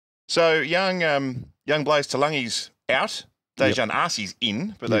 So young Blaze Talangi's out. Dejan Arcee's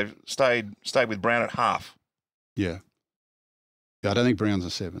in, but they've stayed with Brown at half. Yeah. I don't think Brown's a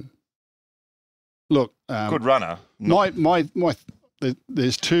 7. Look, good runner.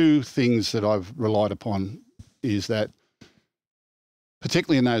 There's 2 things that I've relied upon, is that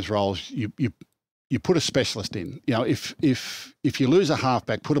particularly in those roles, you put a specialist in. If you lose a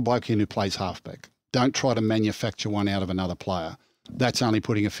halfback, put a bloke in who plays halfback. Don't try to manufacture one out of another player. That's only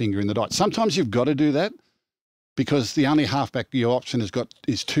putting a finger in the dot. Sometimes you've got to do that because the only halfback your option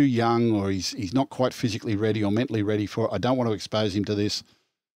is too young, or he's not quite physically ready or mentally ready for it. I don't want to expose him to this.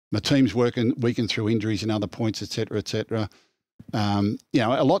 My team's weakened through injuries and other points, et cetera, et cetera.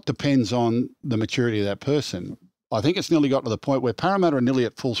 A lot depends on the maturity of that person. I think it's nearly got to the point where Parramatta are nearly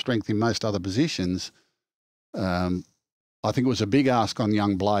at full strength in most other positions. I think it was a big ask on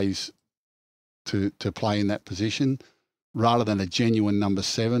young Blaze to play in that position rather than a genuine number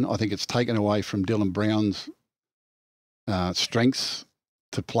 7. I think it's taken away from Dylan Brown's strengths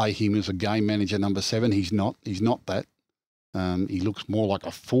to play him as a game manager number 7. He's not that. He looks more like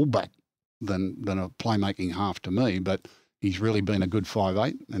a fullback than a playmaking half to me, but he's really been a good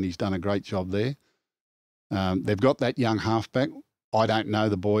 5'8", and he's done a great job there. They've got that young halfback. I don't know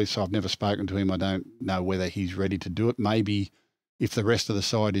the boy, so I've never spoken to him. I don't know whether he's ready to do it. Maybe if the rest of the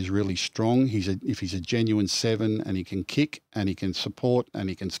side is really strong, if he's a genuine 7 and he can kick and he can support and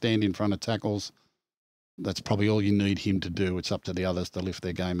he can stand in front of tackles, that's probably all you need him to do. It's up to the others to lift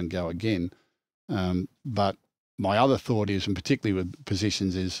their game and go again. But my other thought is, and particularly with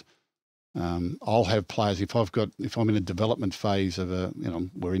positions, is I'll have players, if I'm in a development phase of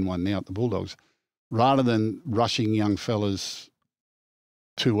we're in one now at the Bulldogs, rather than rushing young fellas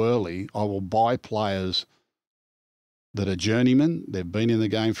too early, I will buy players that are journeymen. They've been in the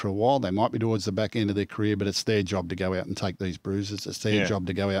game for a while. They might be towards the back end of their career, but it's their job to go out and take these bruises. It's their job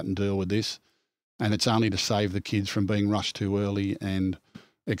to go out and deal with this. And it's only to save the kids from being rushed too early and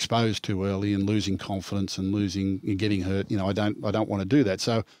exposed too early and losing confidence and getting hurt. I don't want to do that.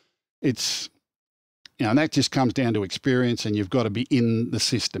 So it's, and that just comes down to experience, and you've got to be in the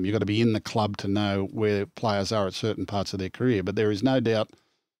system. You've got to be in the club to know where players are at certain parts of their career. But there is no doubt,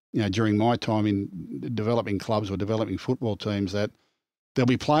 during my time in developing clubs or developing football teams, that there'll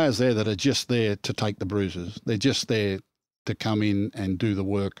be players there that are just there to take the bruises. They're just there to come in and do the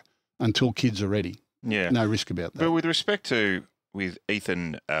work until kids are ready. Yeah. No risk about that. But with respect to with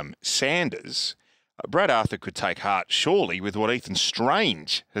Ethan Sanders, Brad Arthur could take heart, surely, with what Ethan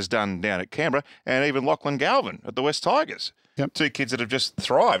Strange has done down at Canberra, and even Lachlan Galvin at the West Tigers. Yep. 2 kids that have just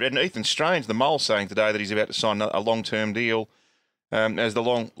thrived. And Ethan Strange, the Mole, saying today that he's about to sign a long-term deal as the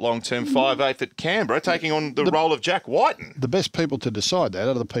long-term 5'8" at Canberra, taking on the role of Jack Whiten. The best people to decide that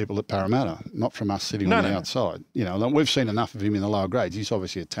are the people at Parramatta, not from us sitting on the outside. You know, we've seen enough of him in the lower grades. He's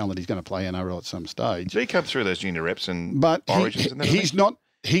obviously a talent. He's going to play NRL at some stage. Did he come through those junior reps and origins?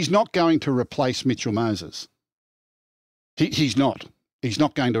 He's not going to replace Mitchell Moses. He's not. He's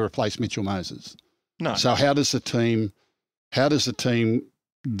not going to replace Mitchell Moses. No. So how does the team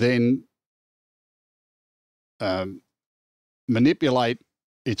then manipulate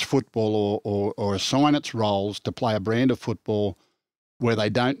its football or assign its roles to play a brand of football where they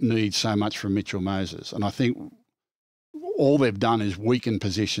don't need so much from Mitchell Moses? And I think all they've done is weaken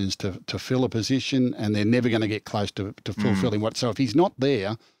positions to fill a position, and they're never going to get close to fulfilling what. So if he's not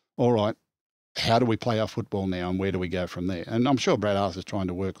there, all right, how do we play our football now, and where do we go from there? And I'm sure Brad Arthur's trying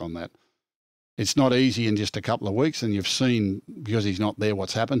to work on that. It's not easy in just a couple of weeks, and you've seen, because he's not there,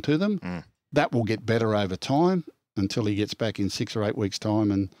 what's happened to them. That will get better over time until he gets back in 6 or 8 weeks'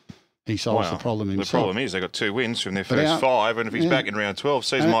 time and he solves the problem himself. The problem is they've got 2 wins from their first 5, and if he's back in round 12,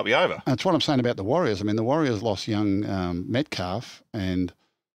 season might be over. That's what I'm saying about the Warriors. I mean, the Warriors lost young Metcalf, and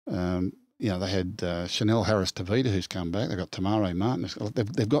they had Chanel Harris-Tavita who's come back. They've got Tamare Martin.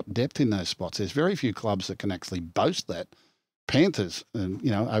 They've got depth in those spots. There's very few clubs that can actually boast that. Panthers,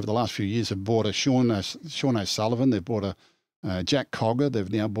 over the last few years have bought a Sean O'Sullivan. They've bought a Jack Cogger.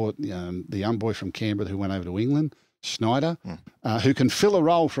 They've now bought the young boy from Canberra who went over to England, Snyder, who can fill a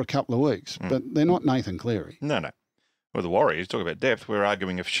role for a couple of weeks, but they're not Nathan Cleary. No. Well, the Warriors, talk about depth, we're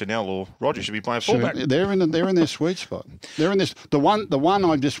arguing if Chanel or Rogers should be playing fullback. They're in their sweet spot. They're in this. The one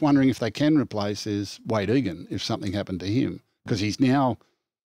I'm just wondering if they can replace is Wade Egan if something happened to him, because he's now.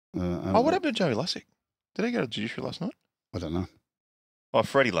 What happened to Joey Lussick? Did he go to judiciary last night? I don't know. Oh,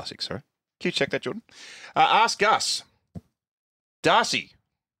 Freddie Lussick, sorry. Can you check that, Jordan? Ask Gus. Darcy.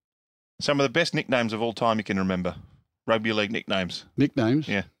 Some of the best nicknames of all time you can remember. Rugby league nicknames. Nicknames?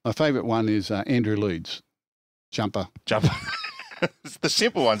 Yeah. My favourite one is Andrew Leeds. Jumper. The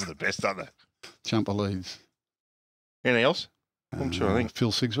simple ones are the best, aren't they? Jumper Leeds. Anything else? I'm sure I think.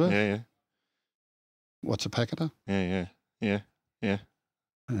 Phil Sigsworth. Yeah. What's a packeter? Yeah.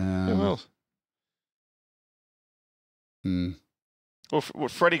 Who else? Well, what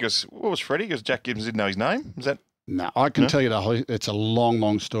was Freddie? Because Jack Gibbons didn't know his name. Is that? No, I can tell you it's a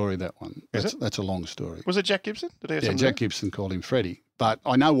long story, that one. That's a long story. Was it Jack Gibson? Jack Gibson called him Freddie. But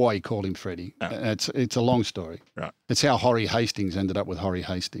I know why he called him Freddie. Oh. It's a long story. Right. It's how Horry Hastings ended up with Horry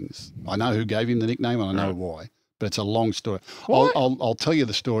Hastings. I know who gave him the nickname and I know why. But it's a long story. I'll tell you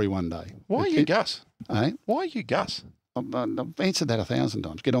the story one day. Why are you Gus? Eh? Why are you Gus? I've answered that 1,000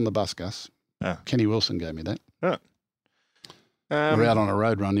 times. Get on the bus, Gus. Oh. Kenny Wilson gave me that. Right. We're out on a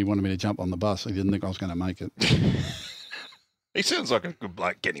road run. He wanted me to jump on the bus. He didn't think I was going to make it. He sounds like a good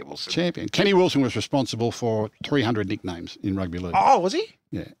bloke, Kenny Wilson. Champion. Kenny Wilson was responsible for 300 nicknames in rugby league. Oh, was he?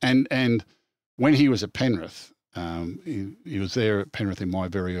 Yeah. And when he was at Penrith, he was there at Penrith in my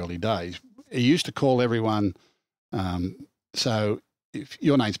very early days. He used to call everyone, so if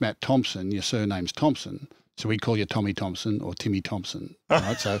your name's Matt Thompson, your surname's Thompson, so we'd call you Tommy Thompson or Timmy Thompson,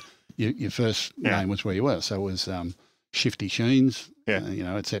 right? So your first name was where you were. So it was Shifty Sheens,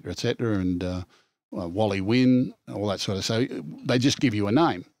 et cetera, and Wally Wynn, all that sort of. So they just give you a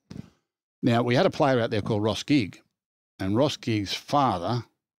name. Now, we had a player out there called Ross Gigg, and Ross Gigg's father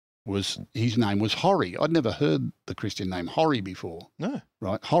his name was Horry. I'd never heard the Christian name Horry before. No.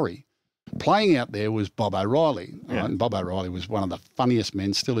 Right, Horry. Playing out there was Bob O'Reilly, right? And Bob O'Reilly was one of the funniest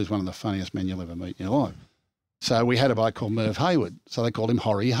men, still is one of the funniest men you'll ever meet in your life. So we had a bloke called Merv Hayward. So they called him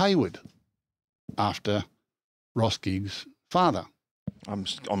Horry Hayward after Ross Gigg's father. I'm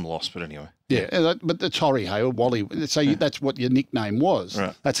lost, but anyway. Yeah, but it's Horry Hayward, Wally. So that's what your nickname was.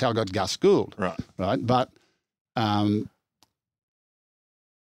 Right. That's how I got Gus Gould. Right. But Bob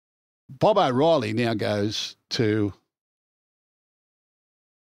O'Reilly now goes to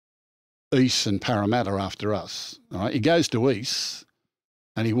East and Parramatta after us. Right? He goes to East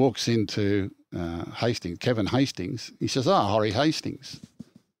and he walks into Hastings, Kevin Hastings. He says, Horry Hastings.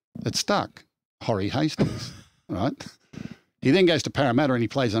 It stuck. Horry Hastings, right? He then goes to Parramatta and he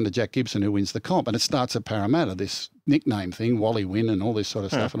plays under Jack Gibson, who wins the comp. And it starts at Parramatta, this nickname thing, Wally Wynn and all this sort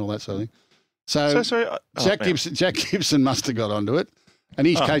of stuff and all that sort of thing. So Jack Gibson must have got onto it, and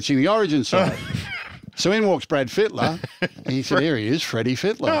he's coaching the Origin side. So in walks Brad Fittler, and he said, "Here he is, Freddie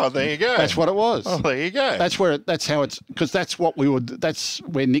Fittler." Oh, there you go. That's what it was. Oh, there you go. That's where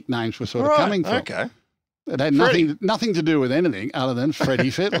nicknames were sort of coming from. Okay. It had nothing to do with anything other than Freddie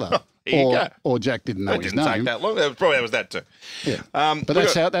Fittler. Or Jack didn't know his name. It didn't take that long. That was that too. Yeah. But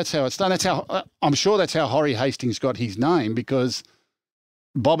that's how it's done. I'm sure that's how Horry Hastings got his name, because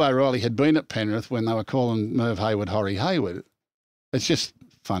Bob O'Reilly had been at Penrith when they were calling Merv Hayward Horry Hayward. It's just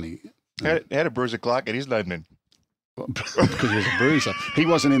funny. How did Bruiser Clark get his name then? Because he was a bruiser. He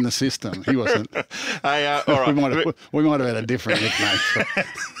wasn't in the system. He wasn't. Hey, all right. we might have had a different nickname.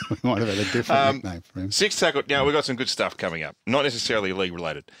 For him. Six tackle. Now, we've got some good stuff coming up. Not necessarily league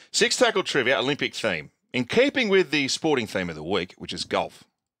related. Six tackle trivia, Olympic theme. In keeping with the sporting theme of the week, which is golf.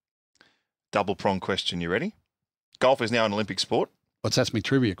 Double prong question. You ready? Golf is now an Olympic sport. That's my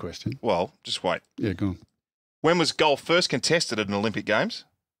trivia question. Well, just wait. Yeah, go on. When was golf first contested at an Olympic Games?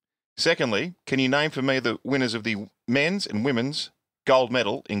 Secondly, can you name for me the winners of the men's and women's gold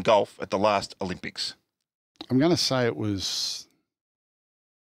medal in golf at the last Olympics? I'm going to say it was,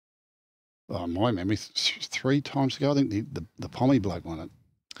 my memory, 3 times ago. I think the Pommy bloke won it,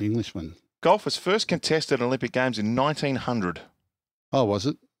 the Englishman. Golf was first contested at Olympic Games in 1900. Oh, was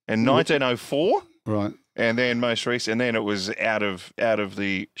it? And 1904. Right. And then most recent, and then it was out of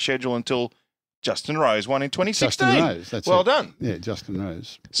the schedule until Justin Rose won in 2016. Justin Rose, that's well it. done. Yeah, Justin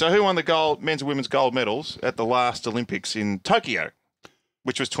Rose. So who won the men's and women's gold medals at the last Olympics in Tokyo,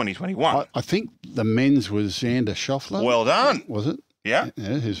 which was 2021? I think the men's was Xander Schauffele. Well done. Was it? Yeah.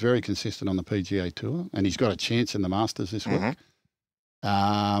 Who's very consistent on the PGA Tour, and he's got a chance in the Masters this week.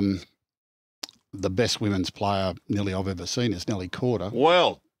 The best women's player nearly I've ever seen is Nelly Corder.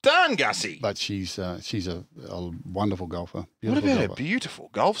 Well done, Gussie. But she's a wonderful golfer. What about a beautiful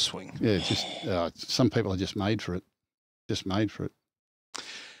golf swing? Yeah, just some people are just made for it.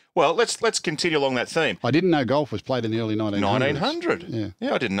 Well, let's continue along that theme. I didn't know golf was played in the early 1900s. 1900.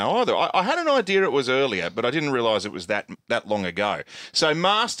 Yeah, I didn't know either. I had an idea it was earlier, but I didn't realise it was that long ago. So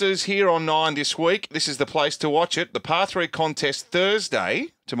Masters here on 9 this week. This is the place to watch it. The Par 3 contest Thursday,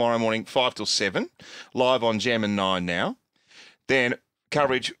 tomorrow morning, 5 till 7, live on Gem and 9 now. Then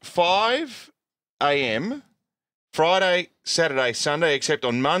coverage 5 a.m. Friday, Saturday, Sunday, except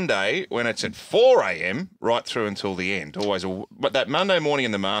on Monday when it's at 4 a.m. right through until the end. But that Monday morning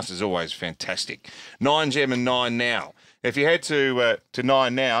in the Masters is always fantastic. 9 Gem and 9 Now. If you head to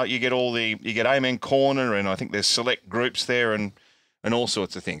 9 Now, you get Amen Corner, and I think there's select groups there and all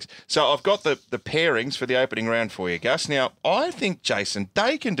sorts of things. So I've got the pairings for the opening round for you, Gus. Now, I think Jason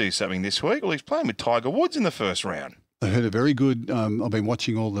Day can do something this week. Well, he's playing with Tiger Woods in the first round. I heard a very good. I've been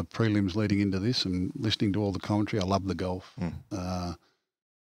watching all the prelims leading into this and listening to all the commentary. I love the golf.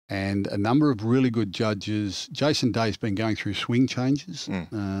 And a number of really good judges. Jason Day's been going through swing changes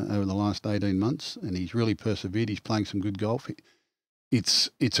over the last 18 months, and he's really persevered. He's playing some good golf.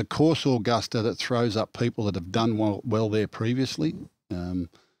 It's a course, Augusta, that throws up people that have done well there previously.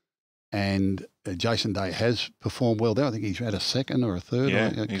 And Jason Day has performed well there. I think he's had a second or a third.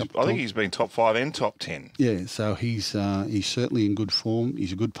 Yeah, I think he's been top 5 and top 10. Yeah, so he's certainly in good form.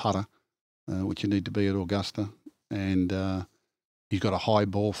 He's a good putter, which you need to be at Augusta. And he's got a high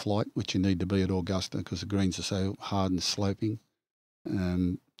ball flight, which you need to be at Augusta because the greens are so hard and sloping.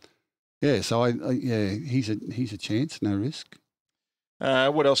 He's a chance, no risk.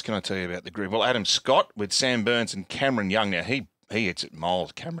 What else can I tell you about the group? Well, Adam Scott with Sam Burns and Cameron Young. Now, he hits it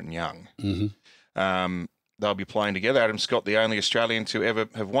miles, Cameron Young. Mm-hmm. They'll be playing together. Adam Scott, the only Australian to ever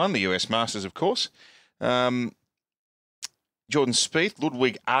have won the US Masters, of course. Jordan Spieth,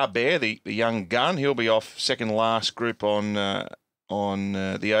 Ludwig Arbehr, the young gun. He'll be off second last group on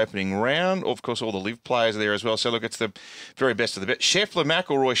the opening round. Of course, all the live players are there as well. So, look, it's the very best of the best. Scheffler,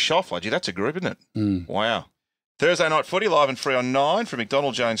 McIlroy, Schauffele. Gee, that's a group, isn't it? Mm. Wow. Thursday night footy, live and free on 9 from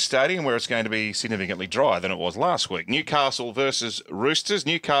McDonald Jones Stadium, where it's going to be significantly drier than it was last week. Newcastle versus Roosters.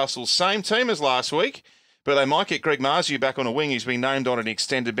 Newcastle's same team as last week, but they might get Greg Marzhew back on a wing. He's been named on an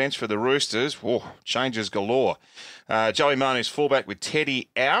extended bench for the Roosters. Whoa, changes galore. Joey Manu's fullback with Teddy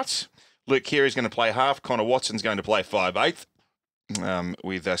out. Luke Keary's going to play half. Connor Watson's going to play 5/8.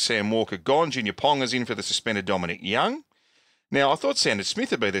 With Sam Walker gone. Junior Ponga's in for the suspended Dominic Young. Now, I thought Sanders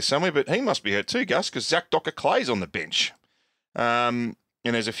Smith would be there somewhere, but he must be hurt too, Gus, because Zach Docker-Clay's on the bench. And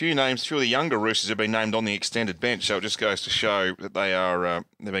there's a few names, through the younger Roosters have been named on the extended bench, so it just goes to show that they're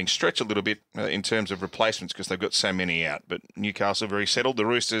being stretched a little bit in terms of replacements because they've got so many out. But Newcastle very settled, the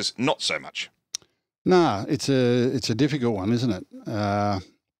Roosters not so much. No, it's a difficult one, isn't it? I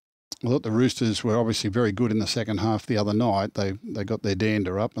thought the Roosters were obviously very good in the second half the other night. They got their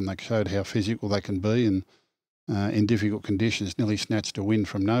dander up and they showed how physical they can be and in difficult conditions, nearly snatched a win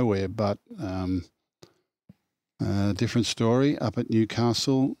from nowhere. But different story up at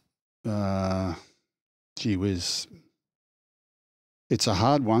Newcastle. Gee whiz. It's a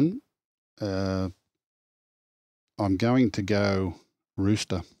hard one. I'm going to go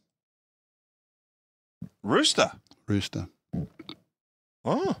Rooster. Rooster? Rooster.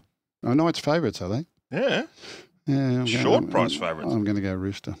 Oh. I know it's favourites, are they? Yeah. Yeah. Short price favourites. I'm going to go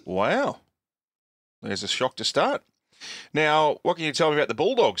Rooster. Wow. There's a shock to start. Now, what can you tell me about the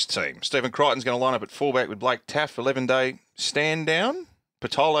Bulldogs team? Stephen Crichton's going to line up at fullback with Blake Taff, 11-day stand down.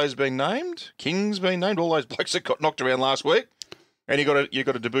 Patolo's been named. King's been named. All those blokes that got knocked around last week. And you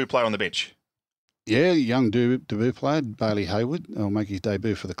got a debut player on the bench. Yeah, young debut player, Bailey Hayward, will make his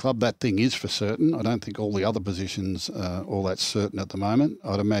debut for the club. That thing is for certain. I don't think all the other positions are all that certain at the moment.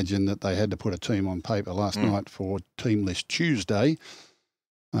 I'd imagine that they had to put a team on paper last night for Team List Tuesday.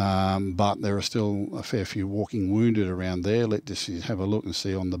 But there are still a fair few walking wounded around there. Let's just have a look and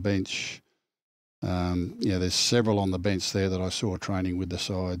see on the bench. There's several on the bench there that I saw training with the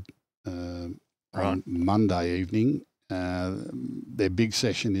side on Monday evening. Their big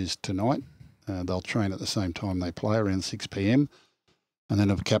session is tonight. They'll train at the same time they play, around 6 p.m. And then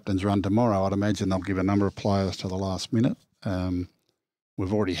if the captain's run tomorrow, I'd imagine they'll give a number of players to the last minute.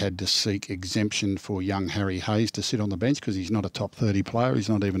 We've already had to seek exemption for young Harry Hayes to sit on the bench because he's not a top 30 player. He's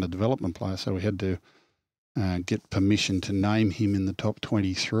not even a development player. So we had to get permission to name him in the top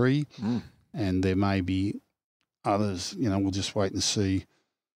 23. And there may be others. We'll just wait and see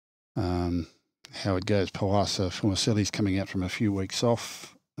how it goes. Powasa Fumasili's coming out from a few weeks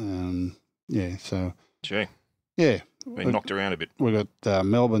off. Gee. Yeah. Been knocked around a bit. We've got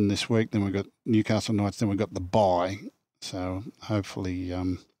Melbourne this week, then we've got Newcastle Knights, then we've got the bye. So hopefully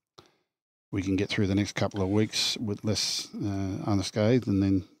we can get through the next couple of weeks with less unscathed and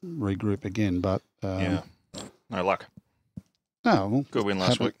then regroup again. But no luck. No, well, good win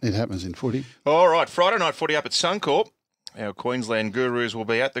last week. It happens in footy. All right, Friday night footy up at Suncorp. Our Queensland gurus will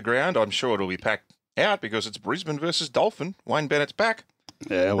be at the ground. I'm sure it'll be packed out because it's Brisbane versus Dolphin. Wayne Bennett's back.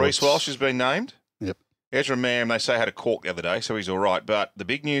 Yeah, Reece Walsh has been named. Yep. Ezra Mam, they say, had a cork the other day, so he's all right. But the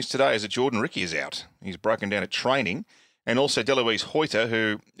big news today is that Jordan Ricky is out. He's broken down at training. And also Deloise Hoyter,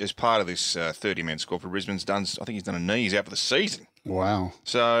 who is part of this 30-man squad for Brisbane's done, I think he's done a knee. He's out for the season. Wow.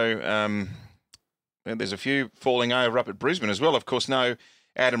 So there's a few falling over up at Brisbane as well. Of course, no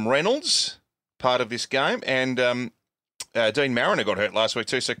Adam Reynolds, part of this game. And Dean Mariner got hurt last week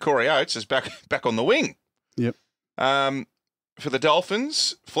too, so Corey Oates is back on the wing. Yep. For the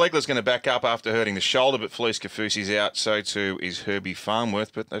Dolphins, Flegler's going to back up after hurting the shoulder, but Felice Kafusi's out. So too is Herbie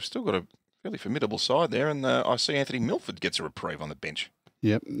Farnworth. But they've still got a fairly formidable side there, and I see Anthony Milford gets a reprieve on the bench.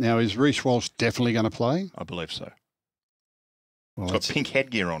 Yep. Now, is Reece Walsh definitely going to play? I believe so. Well, He's got pink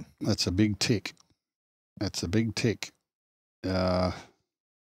headgear on. That's a big tick. That's a big tick. That's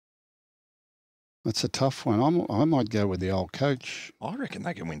a tough one. I might go with the old coach. I reckon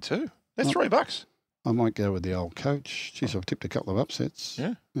they can win too. They're $3. I might go with the old coach. Jeez, I've tipped a couple of upsets.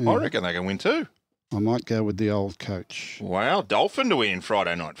 Yeah. I reckon they can win too. I might go with the old coach. Wow, Dolphin to win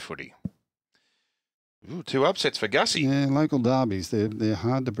Friday night footy. Ooh, 2 upsets for Gussie. Yeah, local derbies, they're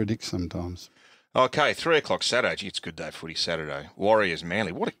hard to predict sometimes. Okay, 3 o'clock Saturday. Gee, it's a good day footy Saturday. Warriors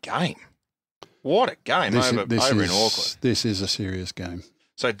Manly. What a game. What a game over in Auckland. This is a serious game.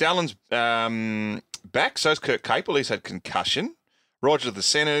 So Dallon's back. So's Kurt Capel. He's had concussion. Roger to the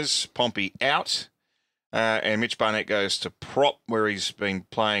centres. Pompey out. And Mitch Barnett goes to prop, where he's been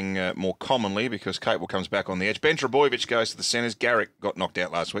playing more commonly because Capel comes back on the edge. Ben Trebojevic goes to the centres. Garrick got knocked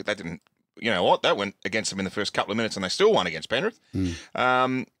out last week. That didn't, you know what? That went against them in the first couple of minutes, and they still won against Penrith.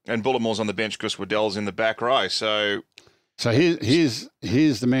 And Bullamore's on the bench because Waddell's in the back row. So here's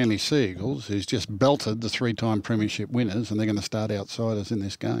the Manly Seagulls, who's just belted the 3-time Premiership winners, and they're going to start outsiders in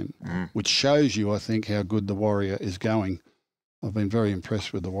this game, which shows you, I think, how good the Warrior is going. I've been very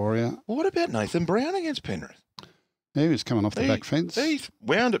impressed with the Warrior. What about Nathan Brown against Penrith? He was coming off the back fence. He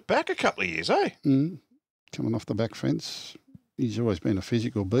wound it back a couple of years, eh? Coming off the back fence. He's always been a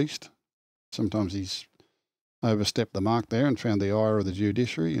physical beast. Sometimes he's overstepped the mark there and found the ire of the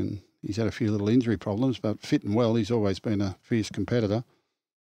judiciary, and he's had a few little injury problems, but fit and well, he's always been a fierce competitor.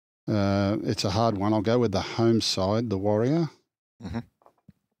 It's a hard one. I'll go with the home side, the Warrior.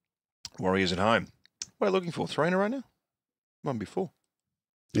 Warriors at home. What are you looking for? 3 in a row now? One before.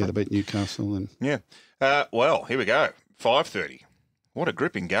 Yeah, to beat Newcastle. And yeah. Well, here we go. 5:30. What a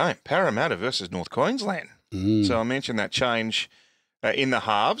gripping game. Parramatta versus North Queensland. So I mentioned that change in the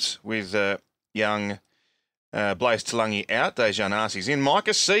halves with young Blaise Talangi out. Dejan Arcee's in.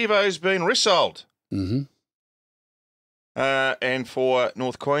 Micah Sivo's been rissoled. And for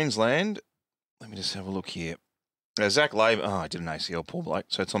North Queensland, let me just have a look here. Zach Laver. Oh, I did an ACL, poor bloke.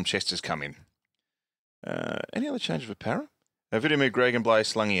 So Tom Chester's come in. Any other changes for Para? Vidimu, Greg and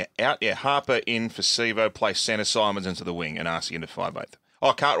Blaise Talangi are out. Yeah, Harper in for Sivo. Place centre Simons into the wing and Arcee into 5/8.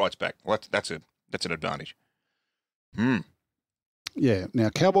 Oh, Cartwright's back. Well, that's an advantage. Yeah.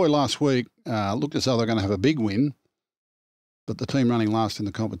 Now, Cowboy last week looked as though they're going to have a big win, but the team running last in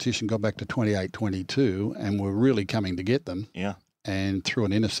the competition got back to 28-22 and were really coming to get them. Yeah. and threw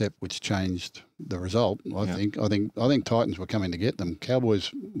an intercept which changed the result. I think Titans were coming to get them.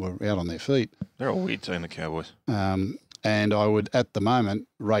 Cowboys were out on their feet. They're a weird team, the Cowboys. And I would, at the moment,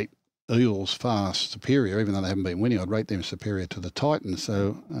 rate Eels far superior, even though they haven't been winning. I'd rate them superior to the Titans.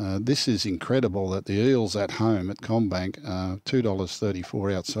 So this is incredible that the Eels at home at CommBank are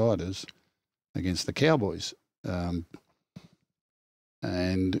 $2.34 outsiders against the Cowboys.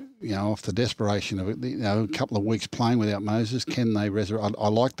 And, off the desperation of it, a couple of weeks playing without Moses, can they resurrect? I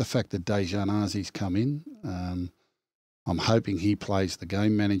like the fact that Dejan Arzee's come in. I'm hoping he plays the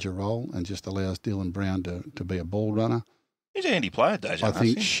game manager role and just allows Dylan Brown to be a ball runner. He's a handy player, Dejan. I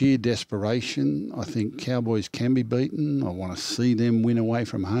think sheer desperation. I think Cowboys can be beaten. I want to see them win away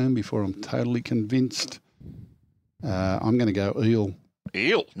from home before I'm totally convinced. I'm going to go Eel.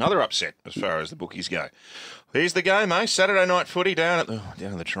 Eel, another upset as far as the bookies go. Here's the game, eh? Saturday night footy down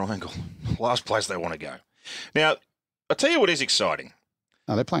in the Triangle. Last place they want to go. Now, I'll tell you what is exciting.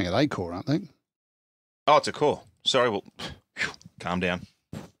 Oh, they're playing at Acor, aren't they? Oh, it's a core. Sorry, well, calm down.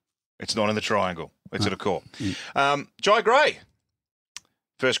 It's not in the Triangle. It's at a core. Jai Gray,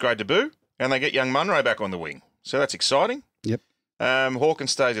 first grade debut, and they get young Munro back on the wing. So that's exciting. Yep.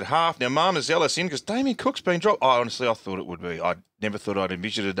 Hawkins stays at half. Now, Mama Zealous in because Damien Cook's been dropped. Honestly, I thought it would be. I never thought I'd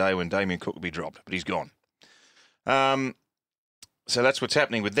envision a day when Damien Cook would be dropped, but he's gone. So that's what's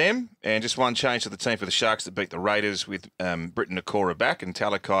happening with them. And just one change to the team for the Sharks that beat the Raiders with Britton Nakora back and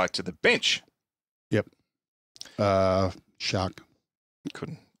Talakai to the bench. Yep. Shark.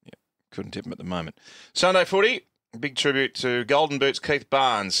 Couldn't tip him at the moment. Sunday footy, big tribute to Golden Boots Keith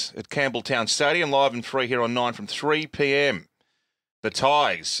Barnes at Campbelltown Stadium, live and free here on 9 from 3 p.m. The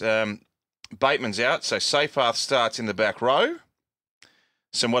Tigers, Bateman's out, so Seyfarth starts in the back row.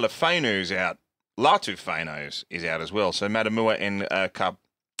 Samuela Fainu's out. Latu Fainu's is out as well. So Matamua and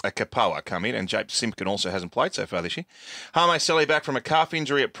Kapawa come in, and Jape Simpkin also hasn't played so far this year. Hame Sele back from a calf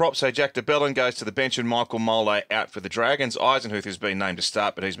injury at prop, so Jack de Bellin goes to the bench and Michael Mole out for the Dragons. Eisenhuth has been named to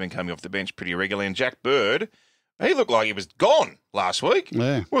start, but he's been coming off the bench pretty regularly. And Jack Bird, he looked like he was gone last week.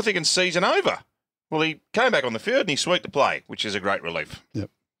 Yeah. We were thinking season over. Well, he came back on the field and he's sweet to play, which is a great relief. Yep.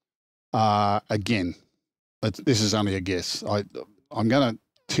 Again, this is only a guess. I'm going to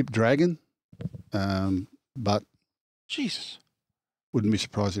tip Dragon, but Jesus. Wouldn't be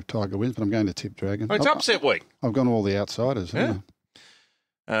surprised if Tiger wins, but I'm going to tip Dragon. Well, it's upset week. I've gone all the outsiders. Yeah.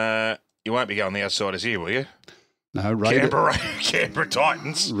 You won't be going the outsiders here, will you? No, Raider. Canberra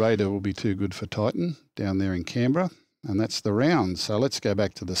Titans. Raider will be too good for Titan down there in Canberra, and that's the round. So let's go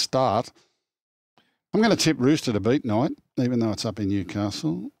back to the start. I'm going to tip Rooster to beat Knight, even though it's up in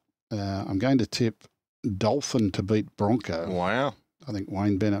Newcastle. I'm going to tip Dolphin to beat Bronco. Wow. I think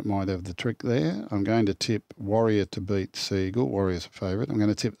Wayne Bennett might have the trick there. I'm going to tip Warrior to beat Seagull. Warrior's a favourite. I'm going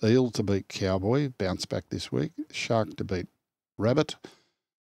to tip Eel to beat Cowboy. Bounce back this week. Shark to beat Rabbit.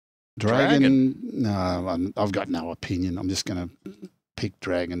 Dragon. No, I've got no opinion. I'm just going to pick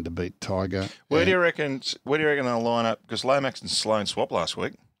Dragon to beat Tiger. Where do you reckon they'll line up? Because Lomax and Sloan swapped last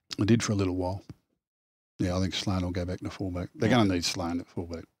week. I did for a little while. Yeah, I think Sloan will go back to fullback. They're going to need Sloan at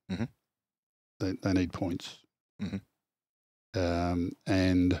fullback. Mm-hmm. They need points. Mm-hmm.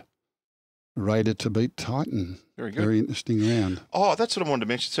 And Raider to beat Titan. Very good. Very interesting round. Oh, that's what I wanted to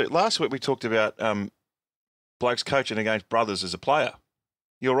mention too. Last week we talked about blokes coaching against brothers as a player.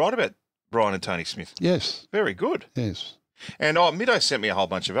 You're right about Brian and Tony Smith. Yes. Very good. Yes. And Middo sent me a whole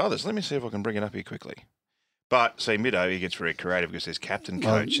bunch of others. Let me see if I can bring it up here quickly. But, see, Middo, he gets very creative because there's captain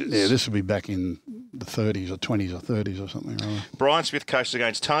coaches. Yeah, this will be back in the 30s or 20s or 30s or something. Right? Brian Smith coached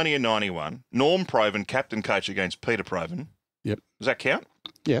against Tony in 91. Norm Proven, captain coach against Peter Proven. Yep. Does that count?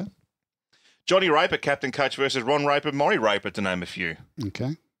 Yeah. Johnny Raper, captain coach versus Ron Raper, Maury Raper, to name a few.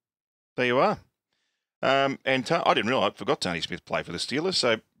 Okay. There you are. And I didn't realise, I forgot Tony Smith played for the Steelers.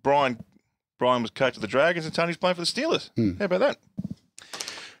 So Brian was coach of the Dragons and Tony's playing for the Steelers. How about that?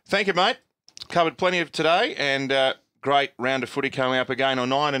 Thank you, mate. Covered plenty of today, and great round of footy coming up again on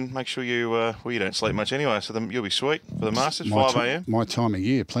 9. And make sure you don't sleep much anyway, so you'll be sweet for the Masters, 5 a.m. My time of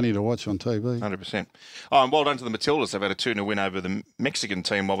year, plenty to watch on TV. 100%. Oh, and well done to the Matildas. They've had a 2-0 win over the Mexican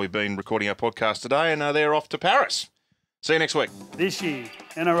team while we've been recording our podcast today, and they're off to Paris. See you next week. This year,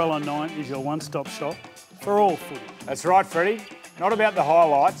 NRL on 9 is your one-stop shop for all footy. That's right, Freddie. Not about the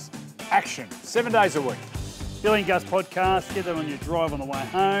highlights. Action. 7 days a week. Billy and Gus podcast, get that on your drive on the way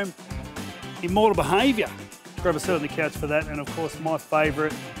home. Immortal Behaviour. Grab a seat on the couch for that. And, of course, my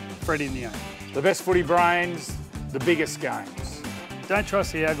favourite, Freddie and the 8. The best footy brains, the biggest games. Don't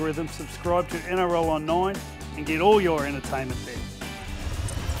trust the algorithm. Subscribe to NRL on 9 and get all your entertainment there.